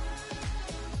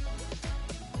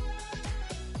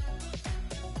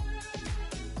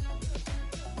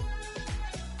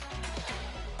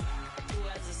 Who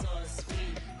has the sauce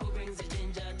sweet? Who brings the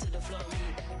ginger to the floor? Me.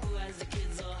 Who has the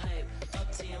kids all hype?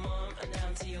 Up to your mom and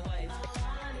down to your wife.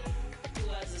 Who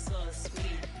has the sauce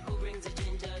sweet? Who brings the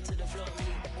ginger to the floor? Me.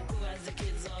 Who has the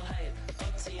kids all hype?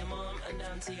 Up to your mom and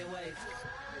down to your wife.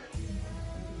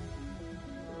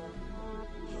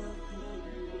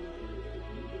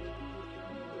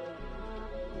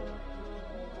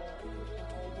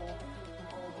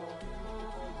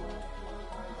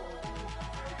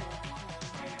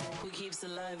 Who keeps it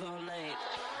live all night?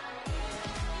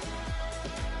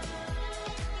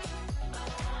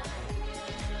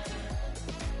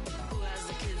 Who has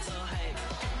the kids all hype?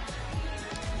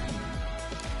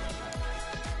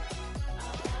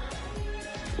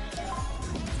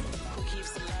 Who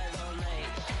keeps it live all night?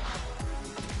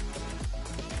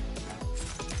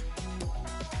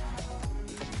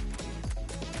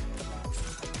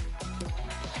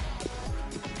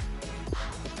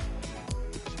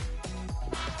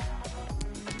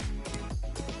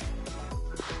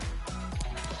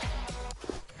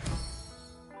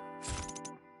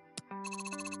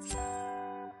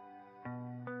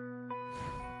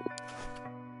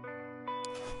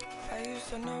 I used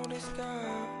to know this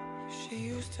girl, she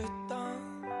used to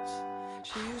dance.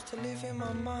 She used to live in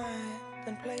my mind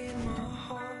and play in my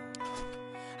heart.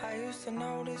 I used to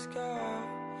know this girl,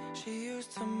 she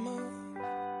used to move.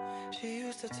 She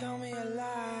used to tell me a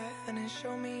lie and then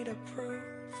show me the proof.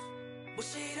 Well,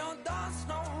 she don't dance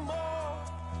no more.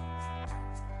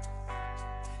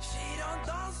 She don't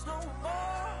dance no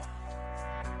more.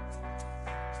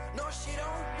 No, she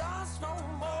don't dance no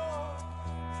more.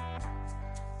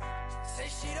 Say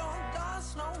she don't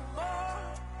dance no more.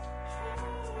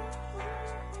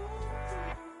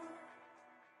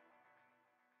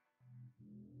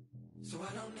 So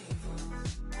I don't need her.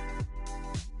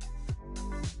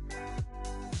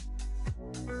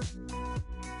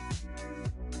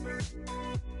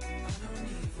 I don't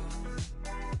need her.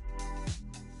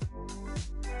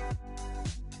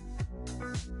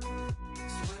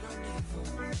 So I don't need her.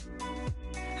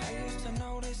 I used to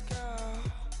know this girl.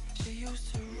 She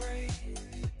used to rave.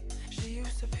 She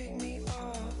used to pick me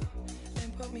up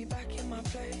and put me back in my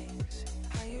place.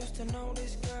 I used to know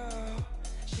this girl.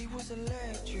 She was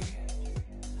electric,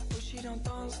 but she don't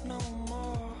dance no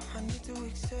more. I need to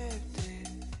accept it.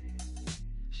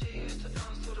 She used to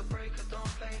dance till the break of dawn.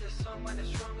 Play the song when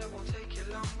it's wrong, it won't take you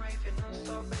long. Raving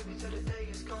non-stop, baby, till the day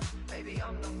is gone. Maybe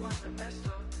I'm the one that messed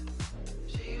up.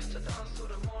 She used to dance till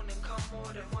the morning come,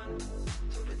 more than one.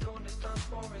 Till the dawn is done,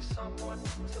 pouring someone.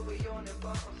 Till we yawning,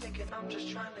 but I'm thinking I'm just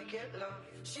trying to get love.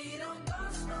 She don't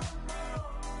dance no more.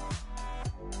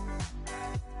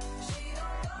 She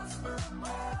don't dance no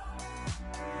more.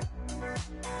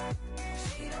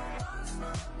 She don't dance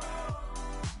no more.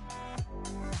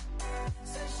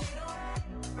 Said she don't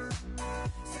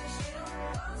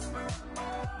dance no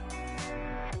more.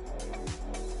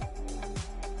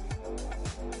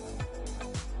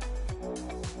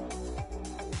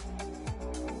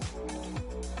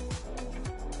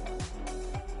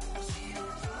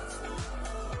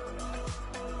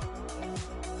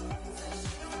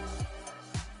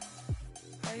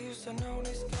 I used to know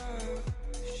this girl,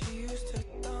 she used to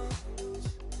dance.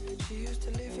 She used to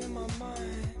live in my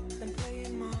mind and play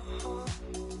in my heart.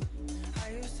 I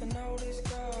used to know this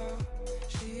girl,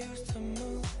 she used to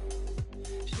move.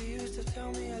 She used to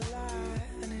tell me a lie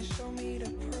and then show me the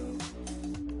proof.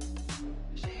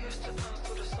 She used to dance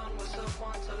till the sun was up,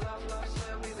 want to love,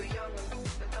 said we were young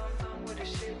and done with the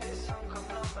shit. This song come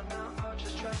on, but now I'll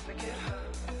just try to forget her.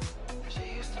 She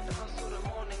used to dance till the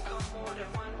morning, come more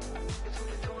than one. Until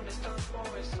the dawn is done,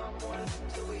 pouring someone.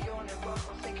 Till we yawning, but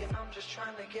I'm thinking I'm just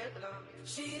trying to get love.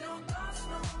 She don't dance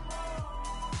no more.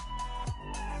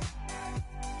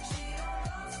 She don't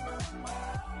dance no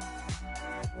more.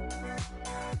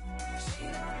 She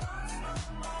don't dance no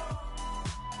more.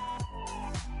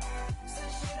 Say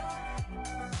she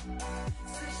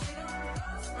don't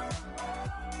dance no more.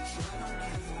 She don't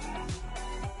give a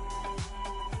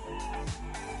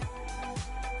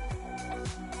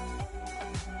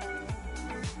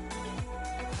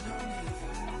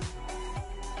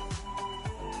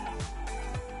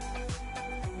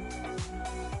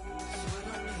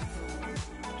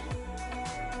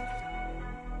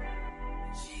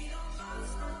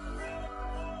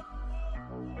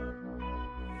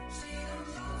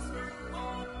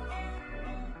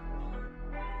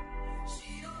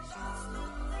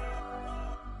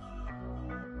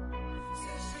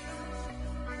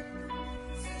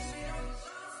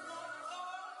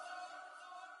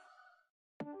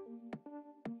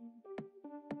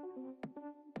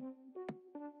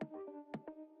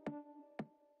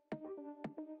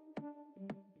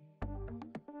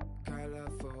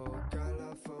colorful,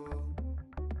 colorful.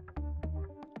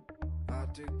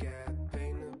 Hard to get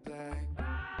painted black.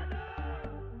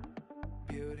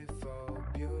 Beautiful,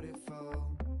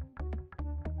 beautiful.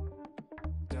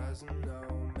 Doesn't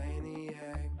know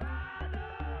maniac.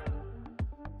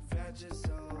 Fragile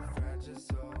soul, fragile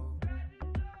soul.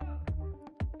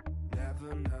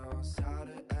 Never knows how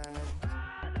to act.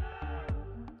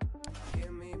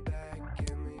 Give me back,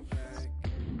 give me back.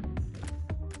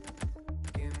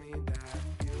 Give me that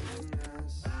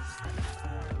cuteness.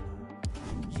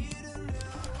 You don't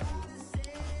know how to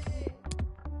say.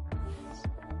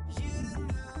 You don't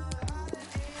know how to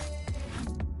act.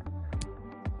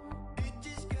 It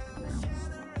just goes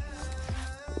round and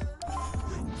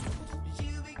round.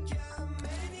 You become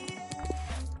maniac.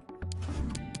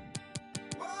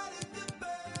 What if the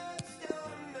birds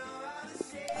don't know how to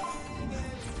sing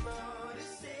anymore? To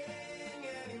sing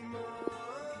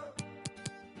anymore.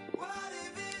 What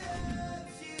if it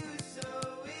hurts you so?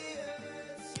 It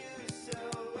hurts you so.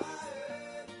 I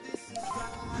heard this is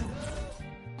vital.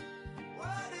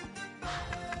 What if the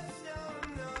birds don't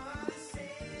know how to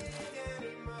sing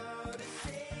anymore? To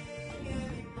sing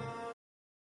anymore.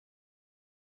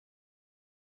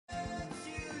 It hurts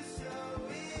you so.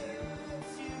 It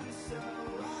hurts you so.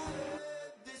 I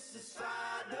heard this is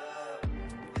vital.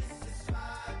 This is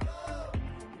vital.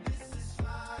 This is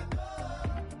vital.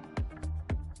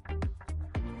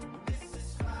 This is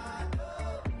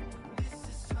vital. This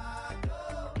is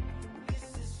vital. This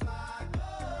is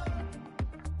vital.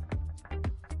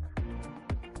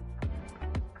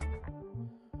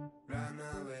 Run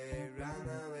away, run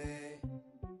away.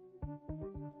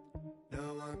 No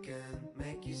one can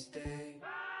make you stay.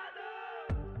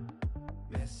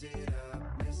 Mess it up,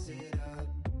 mess it up.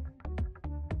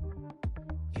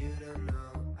 You don't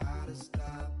know how to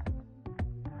stop.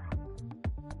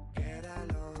 Get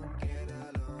along, get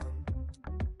along.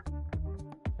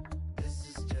 This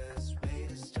is just way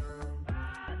too strong.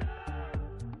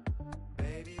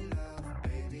 Baby love,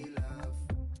 baby love.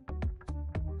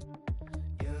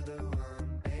 You're the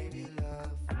one, baby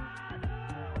love.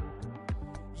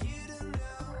 You don't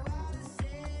know how to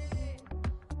say.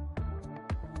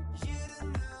 You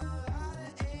don't know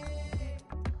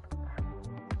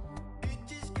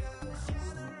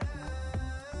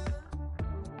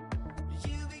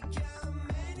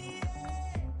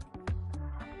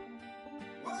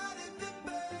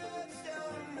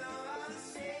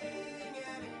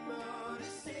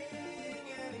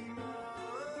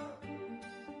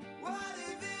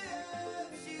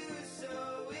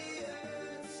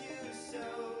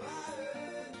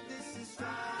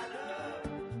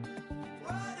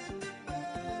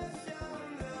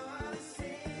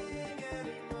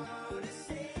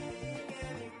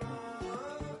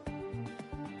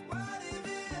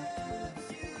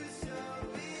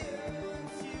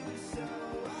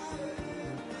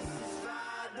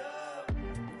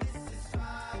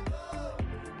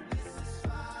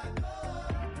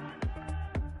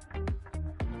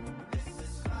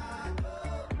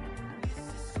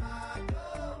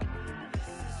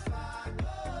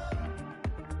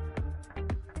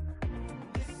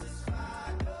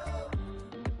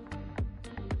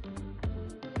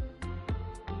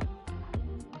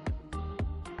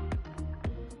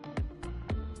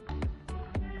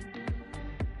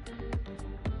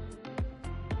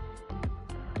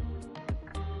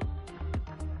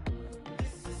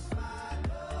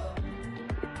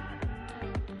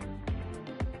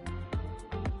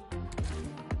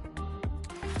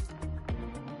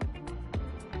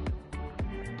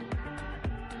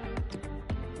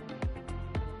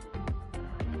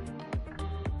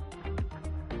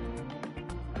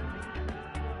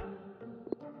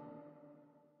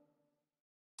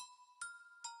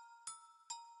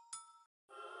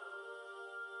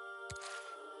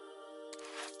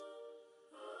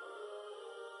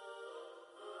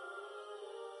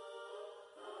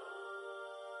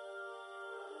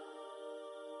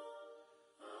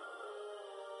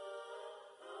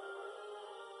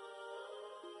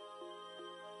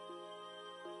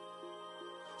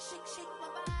Shake, shake my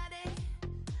body.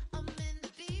 I'm in the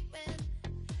deep end.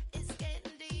 It's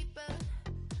getting deeper.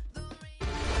 The rain.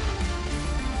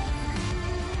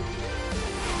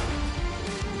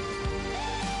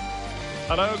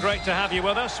 Hello, great to have you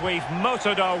with us. We've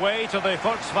motored our way to the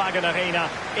Volkswagen Arena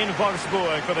in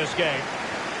Wolfsburg for this game.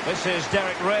 This is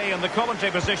Derek Ray in the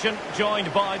commentary position,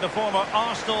 joined by the former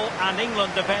Arsenal and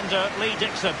England defender Lee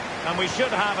Dixon. And we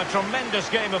should have a tremendous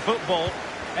game of football.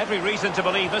 Every reason to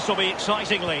believe this will be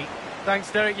exciting, Lee.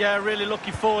 Thanks, Derek. Yeah, really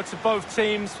looking forward to both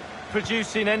teams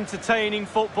producing entertaining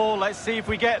football. Let's see if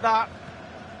we get that.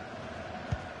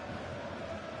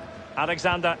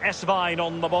 Alexander Esvine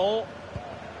on the ball.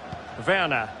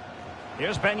 Werner.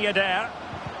 Here's Ben Yedder.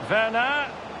 Werner.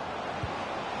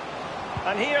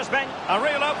 And here's Ben. A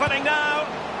real opening now.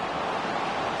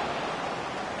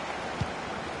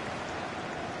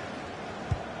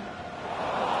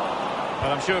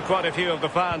 Well, I'm sure quite a few of the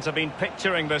fans have been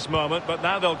picturing this moment, but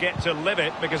now they'll get to live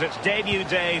it because it's debut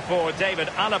day for David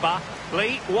Alaba.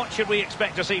 Lee, what should we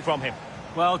expect to see from him?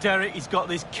 Well, Derek, he's got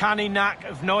this canny knack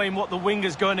of knowing what the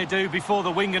winger's going to do before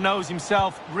the winger knows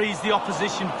himself. Reads the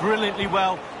opposition brilliantly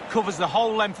well. Covers the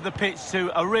whole length of the pitch too.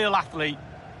 A real athlete.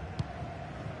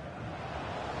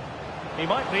 He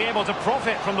might be able to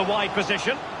profit from the wide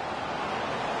position.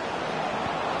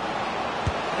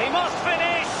 He must finish!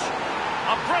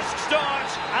 A brisk start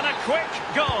and a quick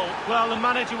goal. Well, the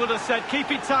manager would have said,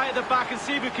 keep it tight at the back and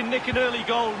see if we can nick an early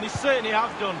goal, and they certainly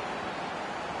have done.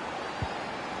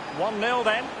 1-0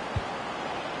 then.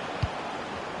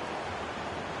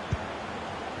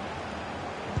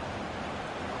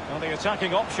 Well, the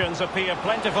attacking options appear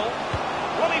plentiful.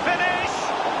 Will he finish?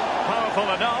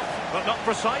 Powerful enough, but not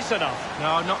precise enough.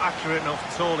 No, not accurate enough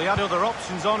at all. He had other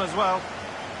options on as well.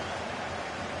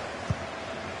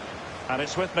 And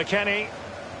it's with McKennie.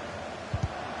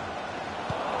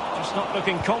 Just not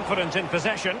looking confident in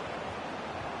possession.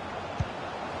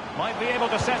 Might be able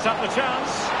to set up the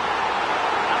chance.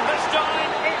 And this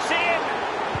time, it's in!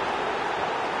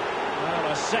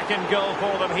 Well, a second goal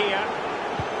for them here.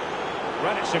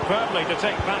 Read it superbly to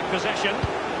take back possession.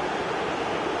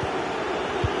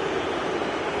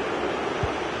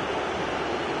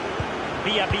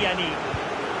 Biabiani.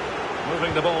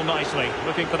 Moving the ball nicely,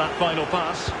 looking for that final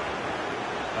pass.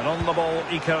 And on the ball,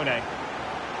 Ikone.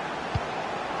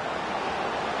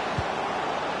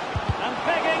 And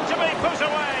begging to be put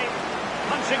away.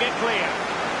 Punching it clear.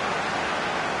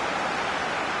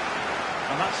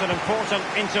 And that's an important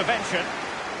intervention.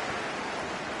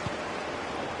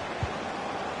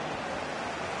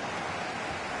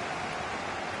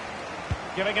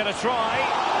 Giving it a try.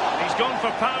 He's gone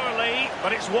for power, Lee,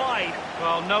 but it's wide.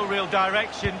 Well, no real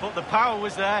direction, but the power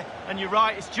was there. And you're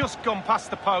right, it's just gone past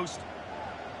the post.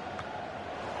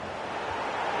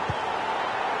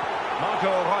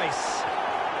 Marco Reus.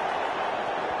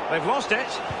 They've lost it.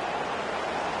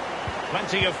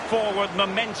 Plenty of forward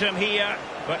momentum here,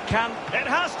 but can... It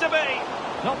has to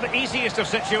be! Not the easiest of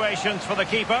situations for the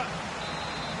keeper.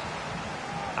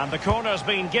 And the corner's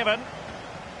been given.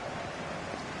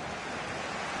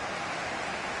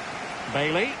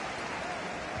 Bailey.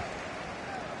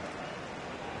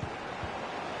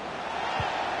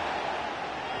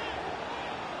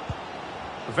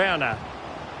 Werner.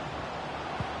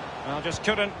 Well, just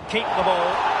couldn't keep the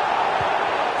ball.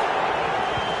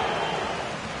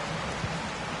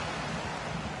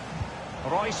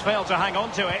 Royce failed to hang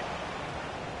on to it.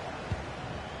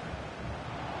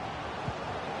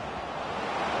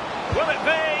 Will it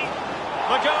be?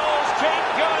 The goals keep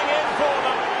going in for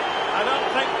them. I don't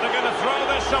think they're going to throw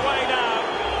this away now.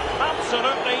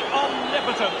 Absolutely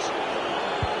omnipotent.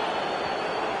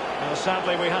 Now,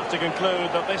 sadly, we have to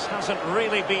conclude that this hasn't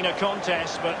really been a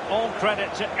contest, but all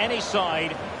credit to any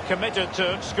side committed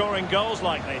to scoring goals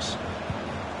like this.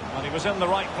 And he was in the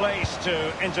right place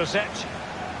to intercept.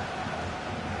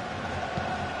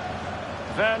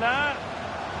 Werner.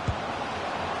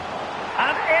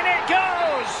 And in it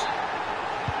goes!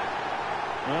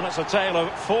 Well, it's a tale of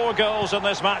 4 goals in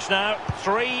this match now.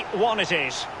 3-1 it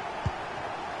is.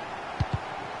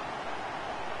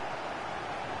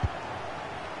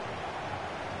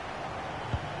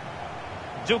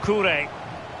 Doucouré.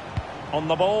 On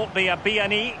the ball,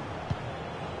 Biabiani.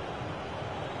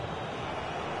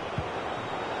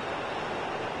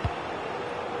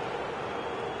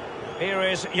 Here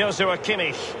is Joshua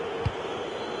Kimmich.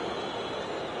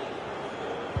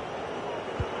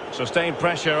 Sustained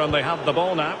pressure and they have the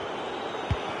ball now.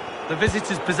 The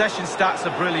visitors' possession stats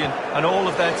are brilliant and all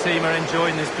of their team are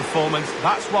enjoying this performance.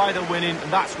 That's why they're winning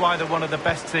and that's why they're one of the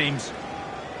best teams.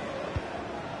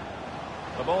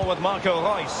 The ball with Marco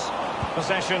Reus.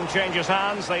 Possession changes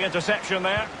hands, the interception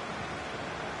there.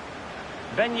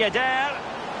 Ben Yedder.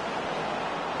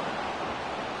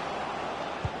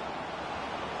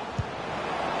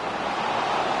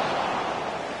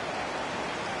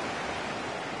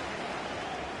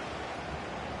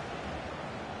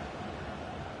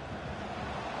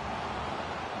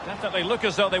 Definitely look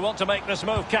as though they want to make this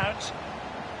move count.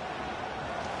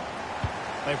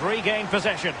 They've regained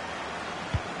possession.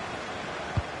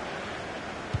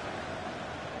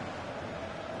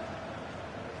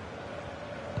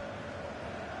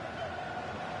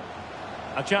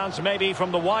 A chance maybe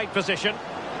from the wide position.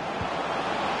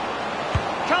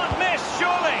 Can't miss,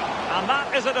 surely. And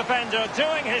that is a defender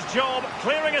doing his job,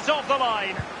 clearing it off the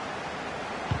line.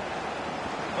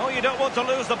 Oh, you don't want to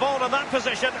lose the ball in that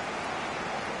position.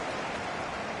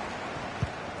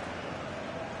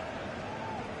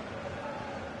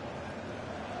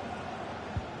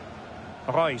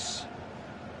 Royce.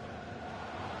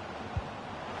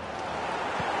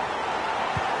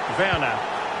 Werner.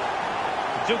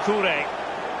 Doucouré.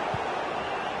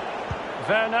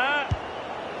 Werner.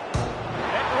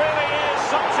 It really is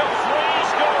such a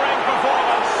free-scoring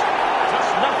performance.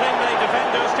 Just nothing the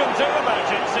defenders can do about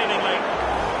it, seemingly.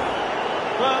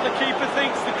 Well, the keeper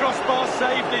thinks the crossbar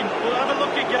saved him. We'll have a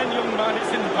look again, young man.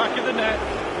 It's in the back of the net.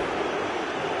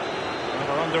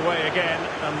 We're underway again,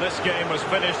 and this game was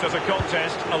finished as a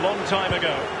contest a long time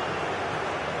ago.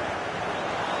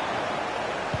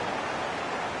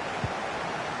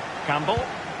 Campbell.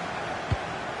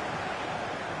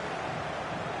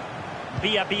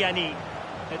 Biabiani.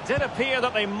 It did appear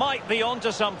that they might be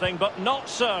onto something, but not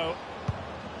so.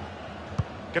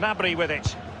 Gnabry with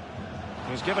it.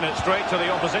 He's given it straight to the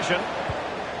opposition.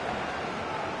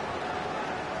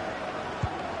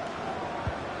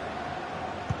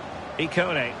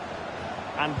 Ikone.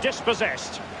 And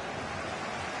dispossessed.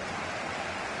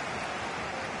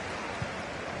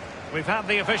 We've had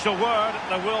the official word.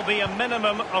 There will be a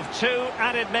minimum of 2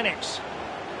 added minutes.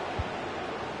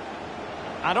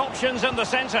 And options in the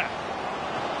centre.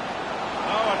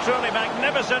 Oh, a truly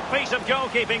magnificent piece of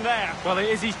goalkeeping there. Well, it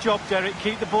is his job, Derek.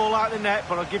 Keep the ball out of the net,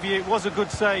 but I'll give you, it was a good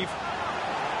save.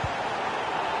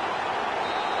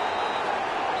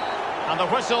 And the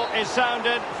whistle is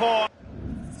sounded for...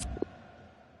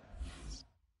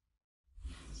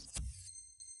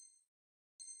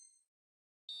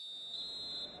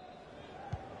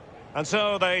 And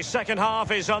so the second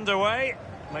half is underway.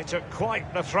 They took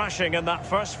quite the thrashing in that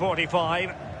first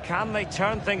 45. Can they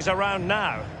turn things around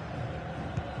now?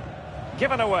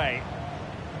 Given away.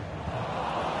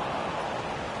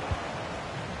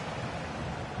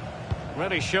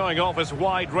 Really showing off his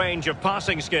wide range of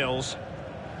passing skills.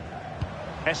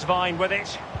 Esvine with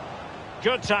it.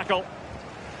 Good tackle.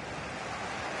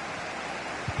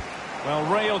 Well,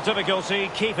 real difficulty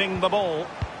keeping the ball.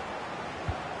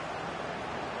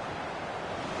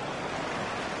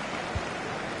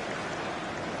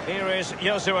 Here is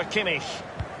Joshua Kimmich.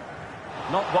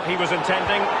 Not what he was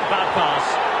intending. Bad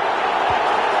pass.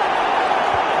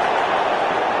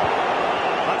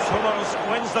 That's Hummels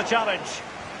wins the challenge.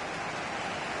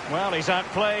 Well, he's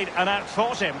outplayed and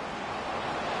outthought him.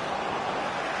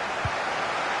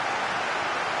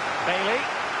 Bailey.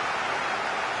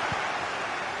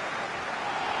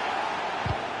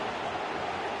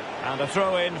 And a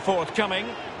throw-in forthcoming.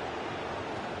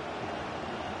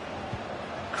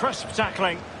 Crisp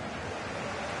tackling.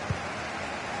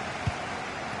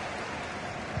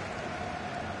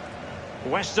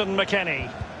 Weston McKennie.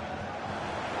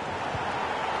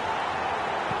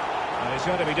 He's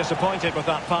going to be disappointed with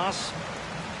that pass.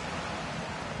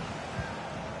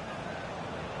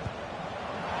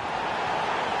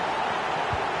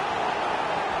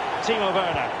 Timo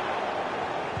Werner.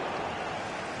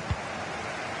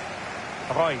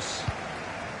 Royce.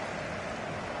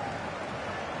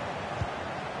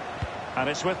 And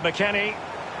it's with McKennie.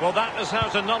 Well, that is how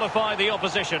to nullify the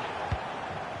opposition.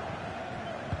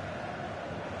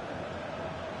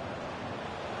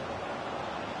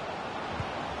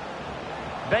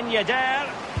 Ben Yedder.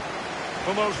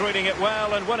 Hummels reading it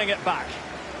well and winning it back.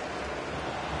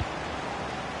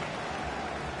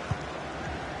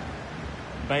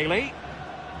 Bailey.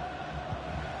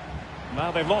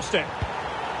 Now they've lost it.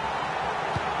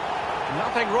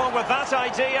 Nothing wrong with that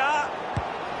idea.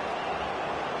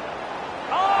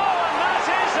 Oh, and that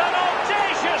is an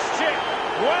audacious chip.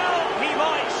 Well, he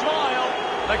might smile.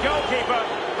 The goalkeeper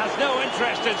has no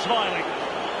interest in smiling.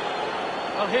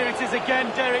 Well, here it is again,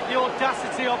 Derek, the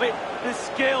audacity of it, the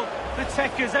skill, the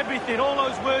techers, everything, all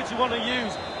those words you want to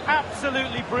use.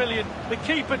 Absolutely brilliant. The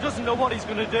keeper doesn't know what he's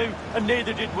going to do, and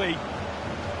neither did we.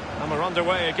 And we're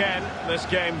underway again. This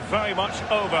game very much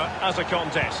over as a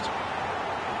contest.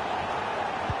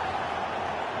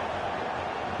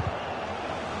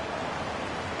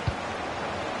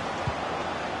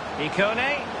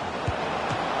 Ikone.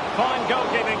 Fine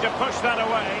goalkeeping to push that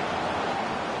away.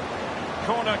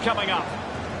 Corner coming up.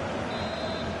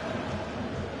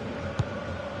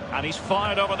 And he's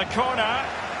fired over the corner.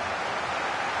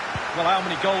 Well, how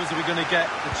many goals are we going to get?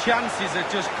 The chances are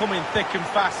just coming thick and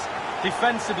fast.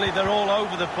 Defensively, they're all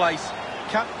over the place.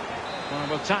 Well,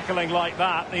 with tackling like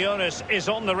that, the onus is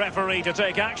on the referee to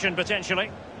take action, potentially.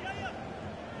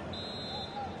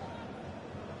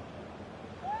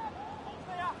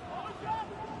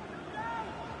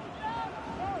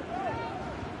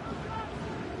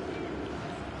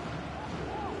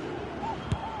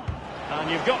 And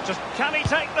you've got to... Can he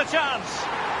take the chance?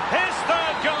 His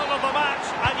third goal of the match,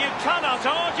 and you cannot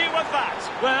argue with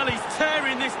that. Well, he's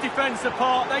tearing this defence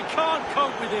apart. They can't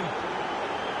cope with him.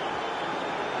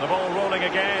 The ball rolling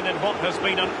again in what has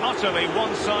been an utterly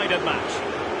one-sided match.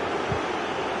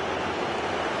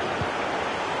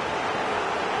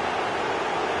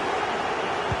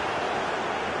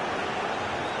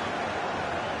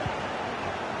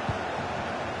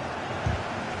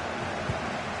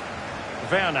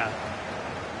 Werner.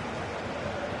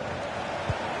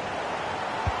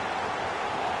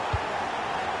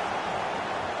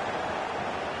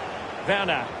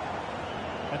 Werner.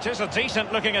 It is a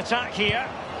decent-looking attack here.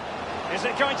 Is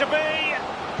it going to be?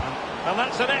 And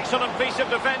that's an excellent piece of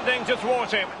defending to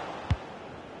thwart him.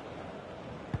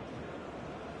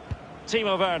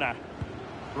 Timo Werner.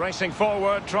 Racing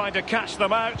forward, trying to catch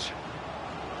them out.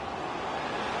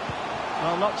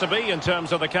 Well, not to be in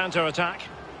terms of the counter-attack.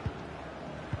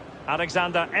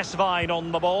 Alexander Esvine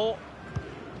on the ball.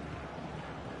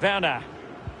 Werner.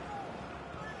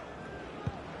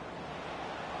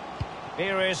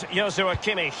 Here is Joshua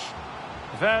Kimmich.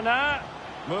 Werner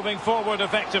moving forward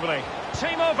effectively.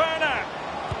 Timo Werner.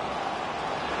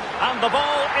 And the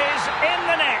ball is in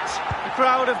the net. The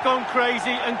crowd have gone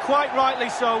crazy, and quite rightly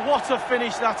so. What a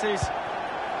finish that is.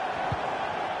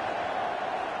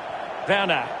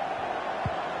 Werner.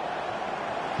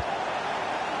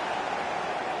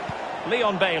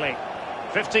 Leon Bailey.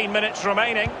 15 minutes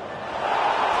remaining.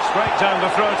 Straight down the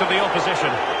throat of the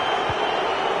opposition.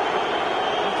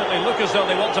 They look as though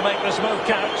they want to make this move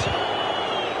count.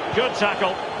 Good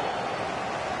tackle.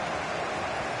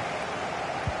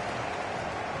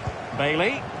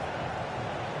 Bailey.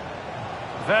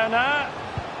 Werner.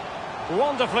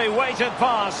 Wonderfully weighted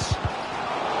pass.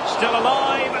 Still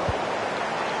alive.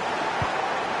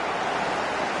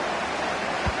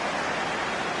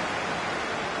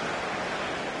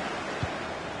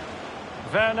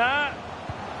 Werner.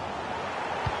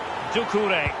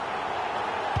 Doucouré.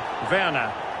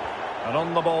 Werner. And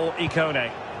on the ball,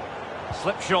 Ikone.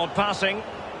 Slipshod passing.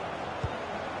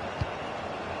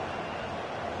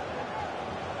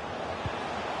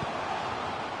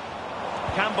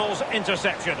 Campbell's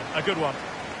interception, a good one.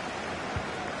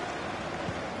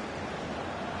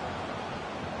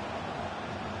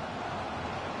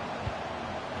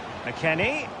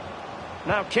 McKennie.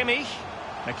 Now Kimmich.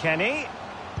 McKennie.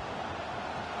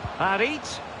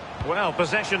 Harit. Well,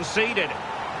 possession ceded.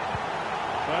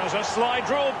 There's a slide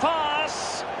rule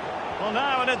pass. Well,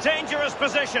 now in a dangerous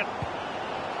position.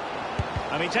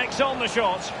 And he takes on the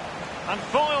shot. And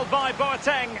foiled by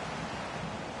Boateng.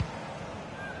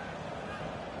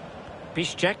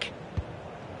 Piszczek.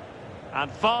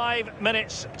 And 5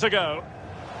 minutes to go.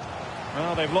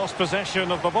 Well, they've lost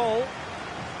possession of the ball.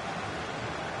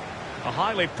 A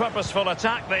highly purposeful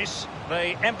attack, this.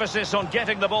 The emphasis on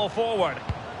getting the ball forward.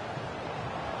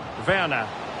 Werner.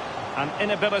 An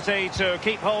inability to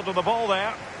keep hold of the ball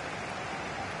there.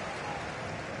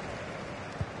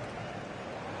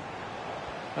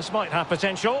 This might have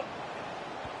potential.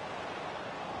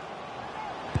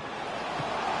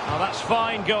 Oh, that's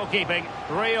fine goalkeeping.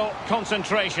 Real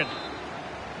concentration.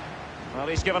 Well,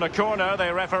 he's given a corner,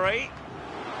 the referee.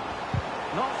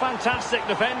 Not fantastic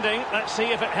defending. Let's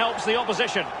see if it helps the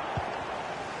opposition.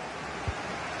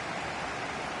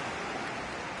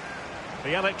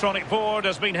 The electronic board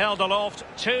has been held aloft.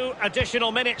 2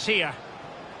 additional minutes here.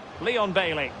 Leon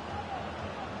Bailey.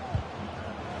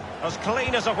 As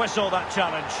clean as a whistle, that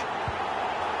challenge.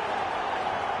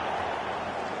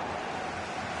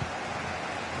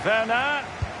 Werner.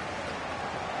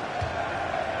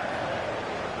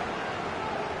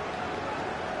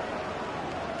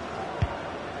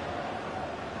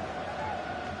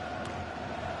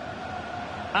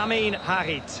 Amin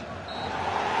Harit.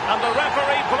 And the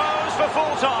referee blows for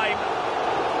full time.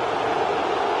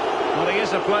 Well, he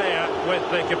is a player with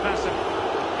the capacity.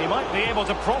 He might be able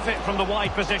to profit from the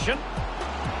wide position.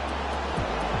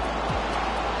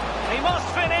 He must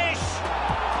finish.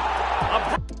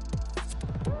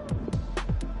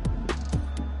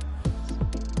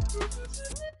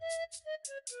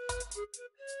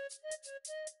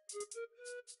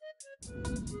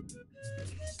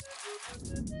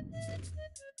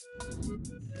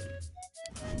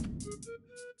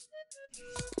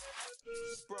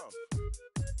 Bruv,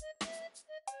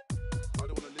 I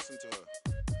don't wanna listen to her.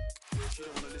 She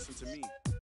don't wanna listen to me.